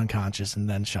almost unconscious and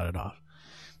then shut it off.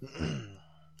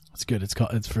 It's good. It's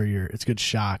good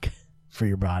shock for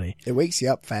your body. It wakes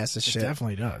you up fast as It shit.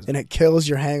 definitely does. And it kills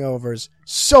your hangovers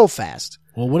so fast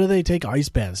Well, what do they take ice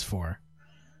baths for?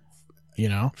 You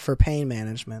know? for pain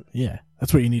management. Yeah.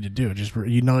 That's what you need to do. Just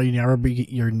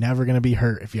you're never going to be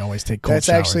hurt if you always take cold That's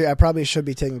showers. actually, I probably should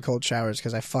be taking cold showers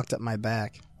because I fucked up my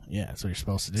back. Yeah, that's what you're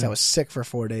supposed to do. 'Cause I was sick for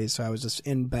 4 days, so I was just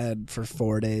in bed for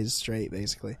 4 days straight,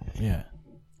 basically. Yeah.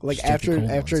 Like Just take the cold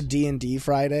after ones. D&D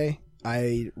Friday,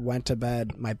 I went to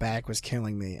bed. My back was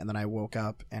killing me, and then I woke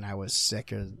up and I was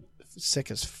sick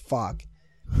as fuck.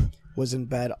 Was in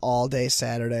bed all day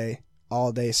Saturday,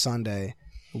 all day Sunday,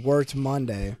 worked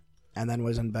Monday, and then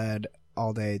was in bed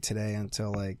all day today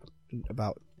until like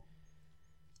about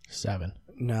 7.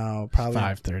 no probably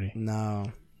 5:30. no.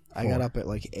 I 4. got up at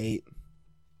like 8.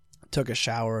 Took a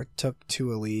shower, took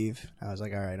 2 a leave. I was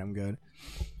like, all right, I'm good.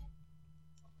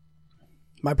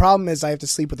 My problem is I have to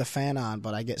sleep with the fan on,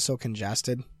 but I get so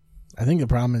congested. I think the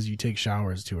problem is you take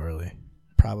showers too early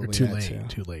Probably or too that late. too.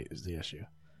 Too late is the issue.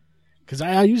 Because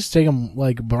I used to take them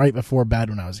like right before bed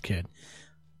when I was a kid,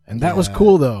 and that was Yeah.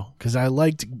 cool though. Because I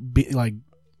liked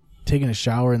taking a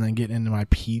shower and then getting into my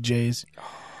PJs,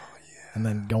 and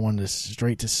then going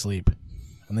straight to sleep,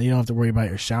 and then you don't have to worry about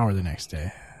your shower the next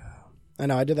day. I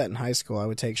know, I did that in high school. I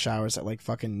would take showers at like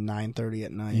fucking 9:30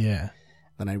 at night. Yeah.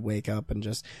 Then I'd wake up and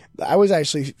just... I was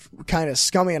actually kind of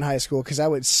scummy in high school because I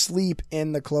would sleep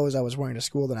in the clothes I was wearing to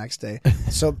school the next day.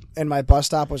 So, and my bus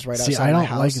stop was right See, outside I my don't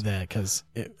house. like that because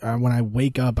when I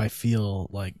wake up, I feel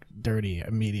like dirty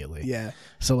immediately. Yeah.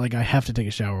 So like I have to take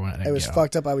a shower when I It was get up.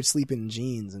 fucked up. I would sleep in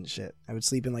jeans and shit. I would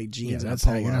sleep in like Yeah, jeans and that's a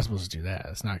how polo. you're not supposed to do that.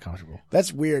 It's not comfortable.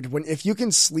 That's weird. If you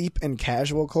can sleep in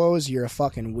casual clothes, you're a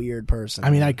fucking weird person. I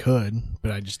mean, I could,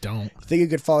 but I just don't. think you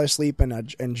could fall asleep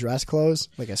in dress clothes,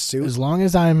 like a suit. As long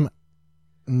as I'm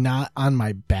not on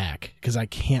my back, because I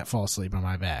can't fall asleep on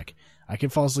my back. I can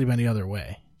fall asleep any other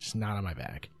way, just not on my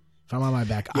back. If I'm on my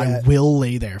back, Yeah. I will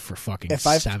lay there for fucking If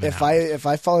 7 hours. if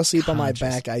I fall asleep on my Conscious.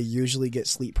 back, I usually get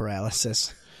sleep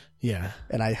paralysis Yeah.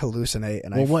 and I hallucinate.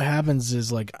 And Well, what happens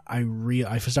is like I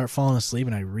start falling asleep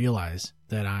and I realize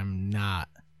that I'm not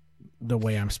the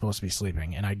way I'm supposed to be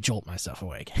sleeping, and I jolt myself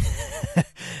awake.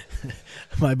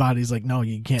 My body's like, no,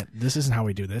 you can't. This isn't how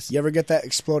we do this. You ever get that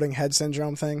exploding head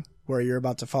syndrome thing where you're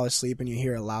about to fall asleep and you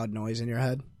hear a loud noise in your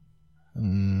head?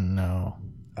 No.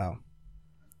 Oh,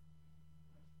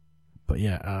 But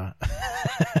yeah,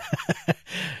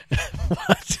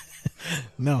 what?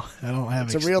 No, I don't have.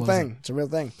 it's a real thing. It's a real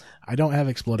thing. I don't have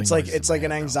exploding. It's like noises in my an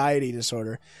head, though. anxiety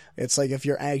disorder. It's like if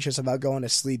you're anxious about going to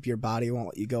sleep, your body won't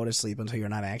let you go to sleep until you're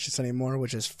not anxious anymore,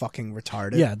 which is fucking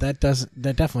retarded. Yeah, that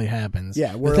definitely happens.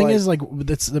 Yeah, the we're thing like- is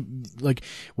that's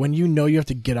when you know you have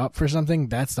to get up for something,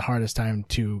 that's the hardest time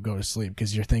to go to sleep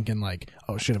because you're thinking like,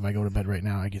 oh shit, if I go to bed right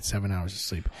now, I get 7 hours of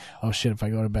sleep. Oh shit, if I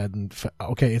go to bed and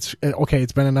it's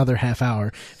been another half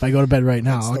hour. If I go to bed right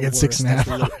now, That's I'll the get worst. 6.5 That's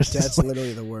hours. That's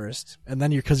literally the worst. And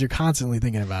then because you're constantly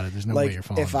thinking about it, there's no way Like you're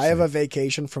falling. if I have a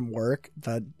vacation from work,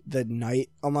 the night,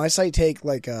 unless I take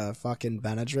like a fucking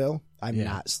Benadryl, I'm Yeah.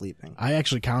 not sleeping. I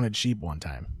actually counted sheep one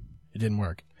time. It didn't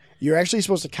work. You're actually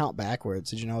supposed to count backwards.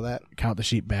 Did you know that? Count the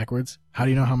sheep backwards. How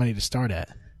do you know how many to start at?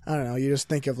 I don't know. You just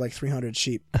think of like 300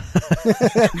 sheep. All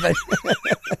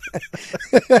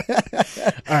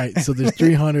right, so there's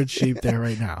 300 sheep there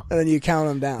right now. And then you count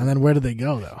them down. And then where do they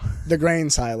go, though? The grain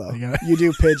silo. You gotta- You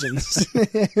do pigeons.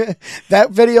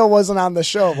 That video wasn't on the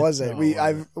show, was it?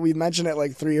 No. We mentioned it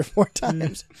like 3 or 4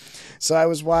 times. So I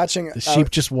was watching. The sheep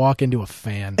just walk into a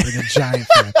fan, like a giant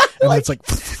fan. And it's like...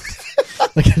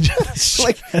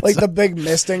 like the big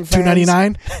misting fans.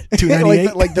 $2.99?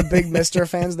 $2.98? like the big Mister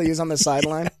fans they use on the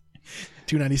sideline.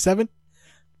 $2.97?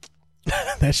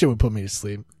 That shit would put me to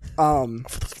sleep.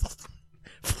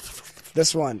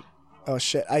 This one. Oh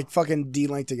shit! I fucking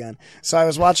de-linked again. So I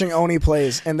was watching Oni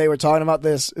Plays, and they were talking about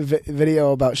this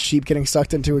video about sheep getting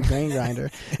sucked into a grain grinder,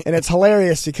 and it's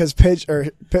hilarious because pigeons,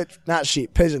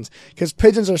 because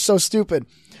pigeons are so stupid.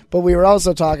 But we were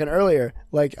also talking earlier,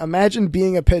 like imagine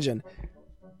being a pigeon.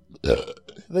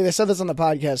 They said this on the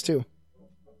podcast too,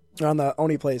 or on the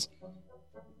Oni Plays.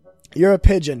 You're a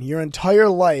pigeon. Your entire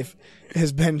life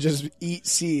has been just eat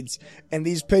seeds, and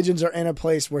these pigeons are in a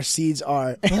place where seeds are.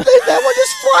 And that one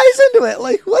just flies into it.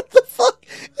 Like, what the fuck?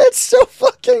 It's so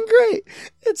fucking great.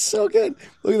 It's so good.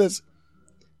 Look at this.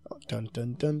 Oh, dun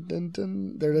dun dun dun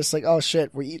dun. They're just like, oh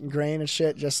shit, we're eating grain and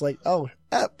shit. Just like,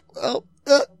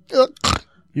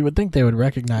 You would think they would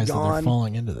recognize that Gone. they're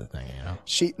falling into the thing, you know?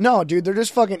 sheep. No, dude, they're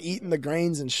just fucking eating the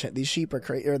grains and shit. These sheep are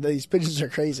crazy, or these pigeons are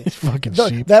crazy. Fucking The-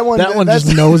 sheep. That one just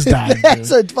nosedived, That's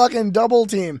dude. a fucking double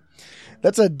team.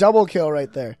 That's a double kill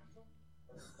right there.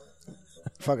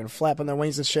 Fucking flapping their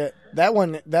wings and shit. That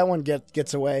one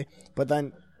gets away, but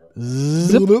then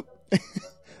Zip. bloop.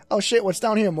 Oh shit, what's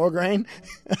down here? More grain?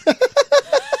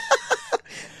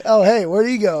 Oh hey, where do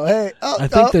you go? Hey, I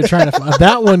think they're trying to...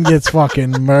 That one gets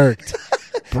fucking murked.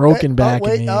 Broken back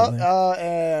wait, immediately.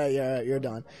 yeah, you're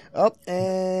done. Oh,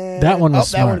 and That one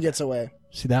was that one smart. gets away.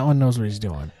 See, that one knows what he's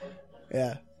doing.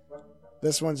 Yeah.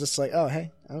 This one's just like, oh,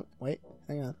 hey. Oh, wait.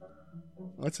 Hang on.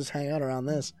 Let's just hang out around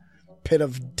this pit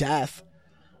of death.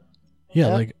 Yeah,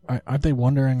 Yeah. like, aren't they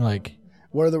wondering, like...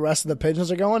 Where the rest of the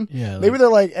pigeons are going? Yeah. Maybe they're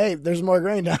like, hey, there's more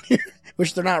grain down here.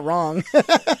 Which they're not wrong.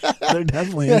 There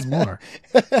definitely is more.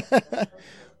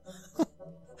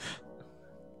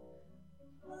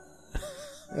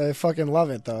 I fucking love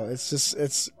it, though. It's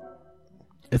It's,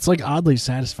 oddly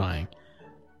satisfying.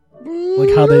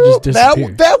 Like how they just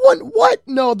disappear. That one, what?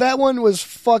 No, that one was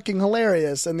fucking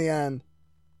hilarious in the end.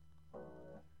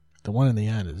 The one in the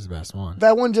end is the best one.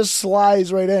 That one just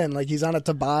slides right in like he's on a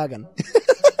toboggan.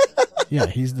 Yeah,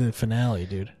 he's the finale,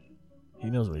 dude. He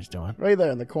knows what he's doing. Right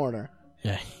there in the corner.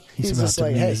 Yeah, he's He's about just to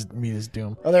like, meet, hey. meet his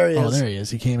doom. Oh, there he is. Oh, there he is.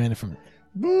 He came in from...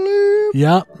 Bloop.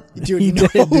 Yep. Dude, he did,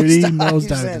 dude. He nosedives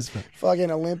nosedived in. his foot. Fucking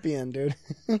Olympian, dude.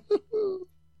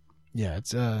 Yeah,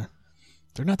 it's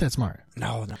they're not that smart.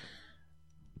 No.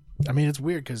 I mean, it's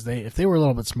weird because if they were a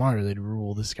little bit smarter, they'd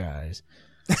rule the skies.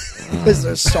 Because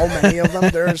there's so many of them.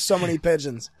 There are so many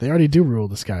pigeons. They already do rule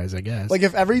the skies, I guess. Like,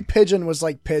 if every pigeon was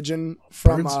like Pigeon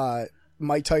from Birds-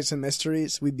 Mike Tyson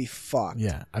Mysteries, we'd be fucked.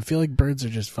 Yeah, I feel like birds are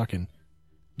just fucking.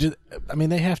 I mean,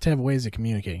 they have to have ways of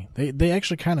communicating. They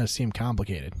actually kind of seem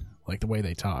complicated, like the way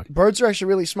they talk. Birds are actually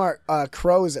really smart.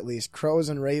 Crows, at least. Crows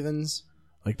and ravens.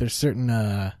 Like there's certain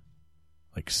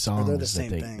like songs the that same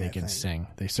thing, they I can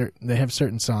think. sing. They have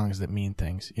certain songs that mean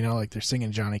things. You know, like they're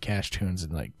singing Johnny Cash tunes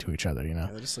and like to each other. You know.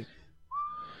 They're just like.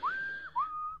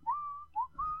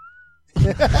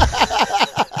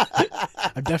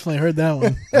 I've definitely heard that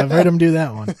one. I've heard him do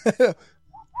that one.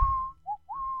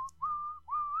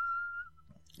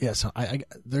 Yeah, so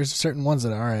there's certain ones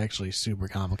that are actually super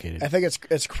complicated. I think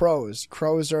it's crows.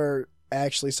 Crows are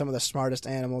actually some of the smartest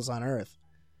animals on Earth.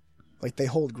 Like, they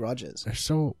hold grudges.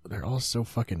 They're all so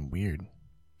fucking weird.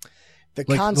 The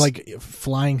Like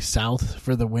flying south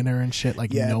for the winter and shit,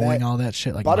 like Yeah, knowing all that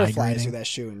shit, like butterflies migrating. do that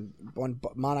shit. And when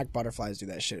monarch butterflies do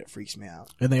that shit, it freaks me out.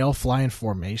 And they all fly in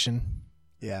formation.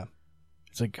 Yeah.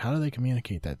 It's like, how do they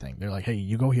communicate that thing? They're like, hey,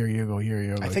 you go here, you go here,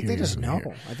 you go I think here, they just you go know.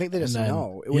 here. I think they just And then-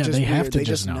 know. yeah, Which is they have weird. to They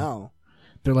just just know.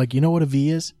 They're like, you know what a V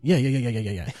is? Yeah. I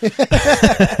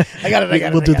got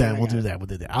it. We'll do that. We'll do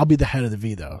that. I'll be the head of the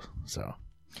V though. So,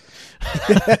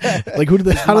 like,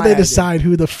 how do they decide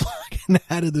who the fucking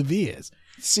head of the V is?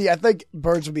 See, I think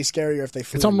birds would be scarier if they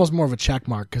flew. It's almost more of a check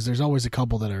mark because there's always a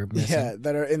couple that are missing. Yeah,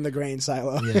 that are in the grain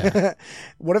silo. Yeah.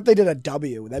 What if they did a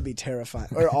W? That'd be terrifying.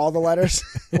 Or all the letters,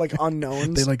 like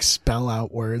unknowns. They like spell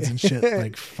out words and shit.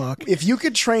 Like fuck. If you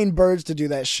could train birds to do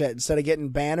that shit instead of getting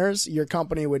banners, your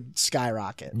company would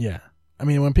skyrocket. Yeah. I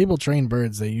mean, when people train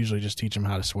birds, they usually just teach them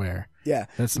how to swear. Yeah.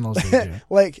 That's the most they do.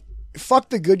 Like, fuck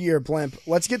the Goodyear blimp.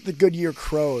 Let's get the Goodyear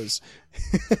crows.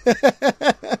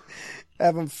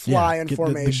 Have them fly in get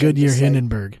formation. The Goodyear just, like,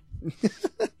 Hindenburg.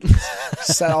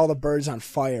 set all the birds on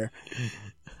fire.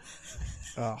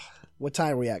 Oh, what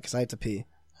time are we at? Because I have to pee.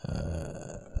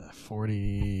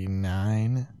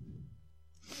 49.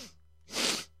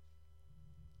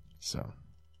 So.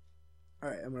 All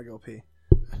right, I'm gonna go pee.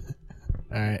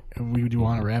 All right. Do you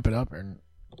want to wrap it up or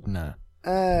nah?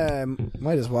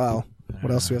 Might as well.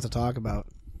 What else do we have to talk about?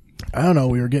 I don't know.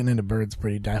 We were getting into birds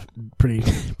pretty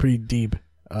deep.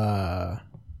 But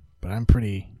I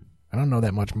don't know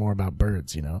that much more about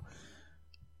birds, you know.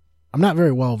 I'm not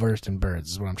very well versed in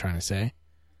birds, is what I'm trying to say.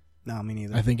 No, me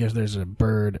neither. I think if there's a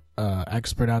bird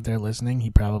expert out there listening, he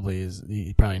probably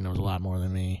knows a lot more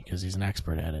than me because he's an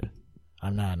expert at it.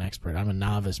 I'm not an expert. I'm a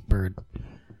novice bird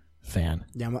fan.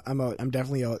 Yeah, I'm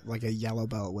definitely like a yellow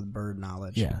belt with bird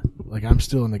knowledge. Yeah, like I'm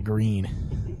still in the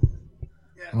green.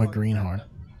 I'm a greenhorn.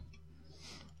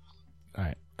 All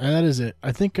right, and that is it.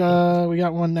 I think we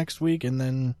got one next week, and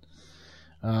then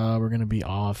we're gonna be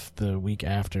off the week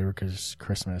after because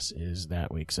Christmas is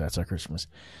that week, so that's our Christmas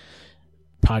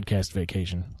podcast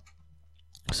vacation.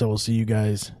 So we'll see you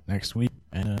guys next week,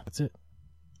 and that's it.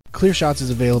 Clear Shots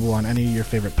is available on any of your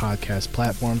favorite podcast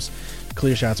platforms.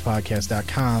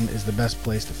 ClearShotsPodcast.com is the best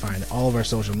place to find all of our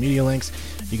social media links.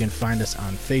 You can find us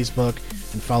on Facebook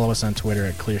and follow us on Twitter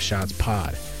at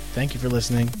ClearShotsPod. Thank you for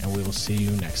listening, and we will see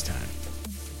you next time.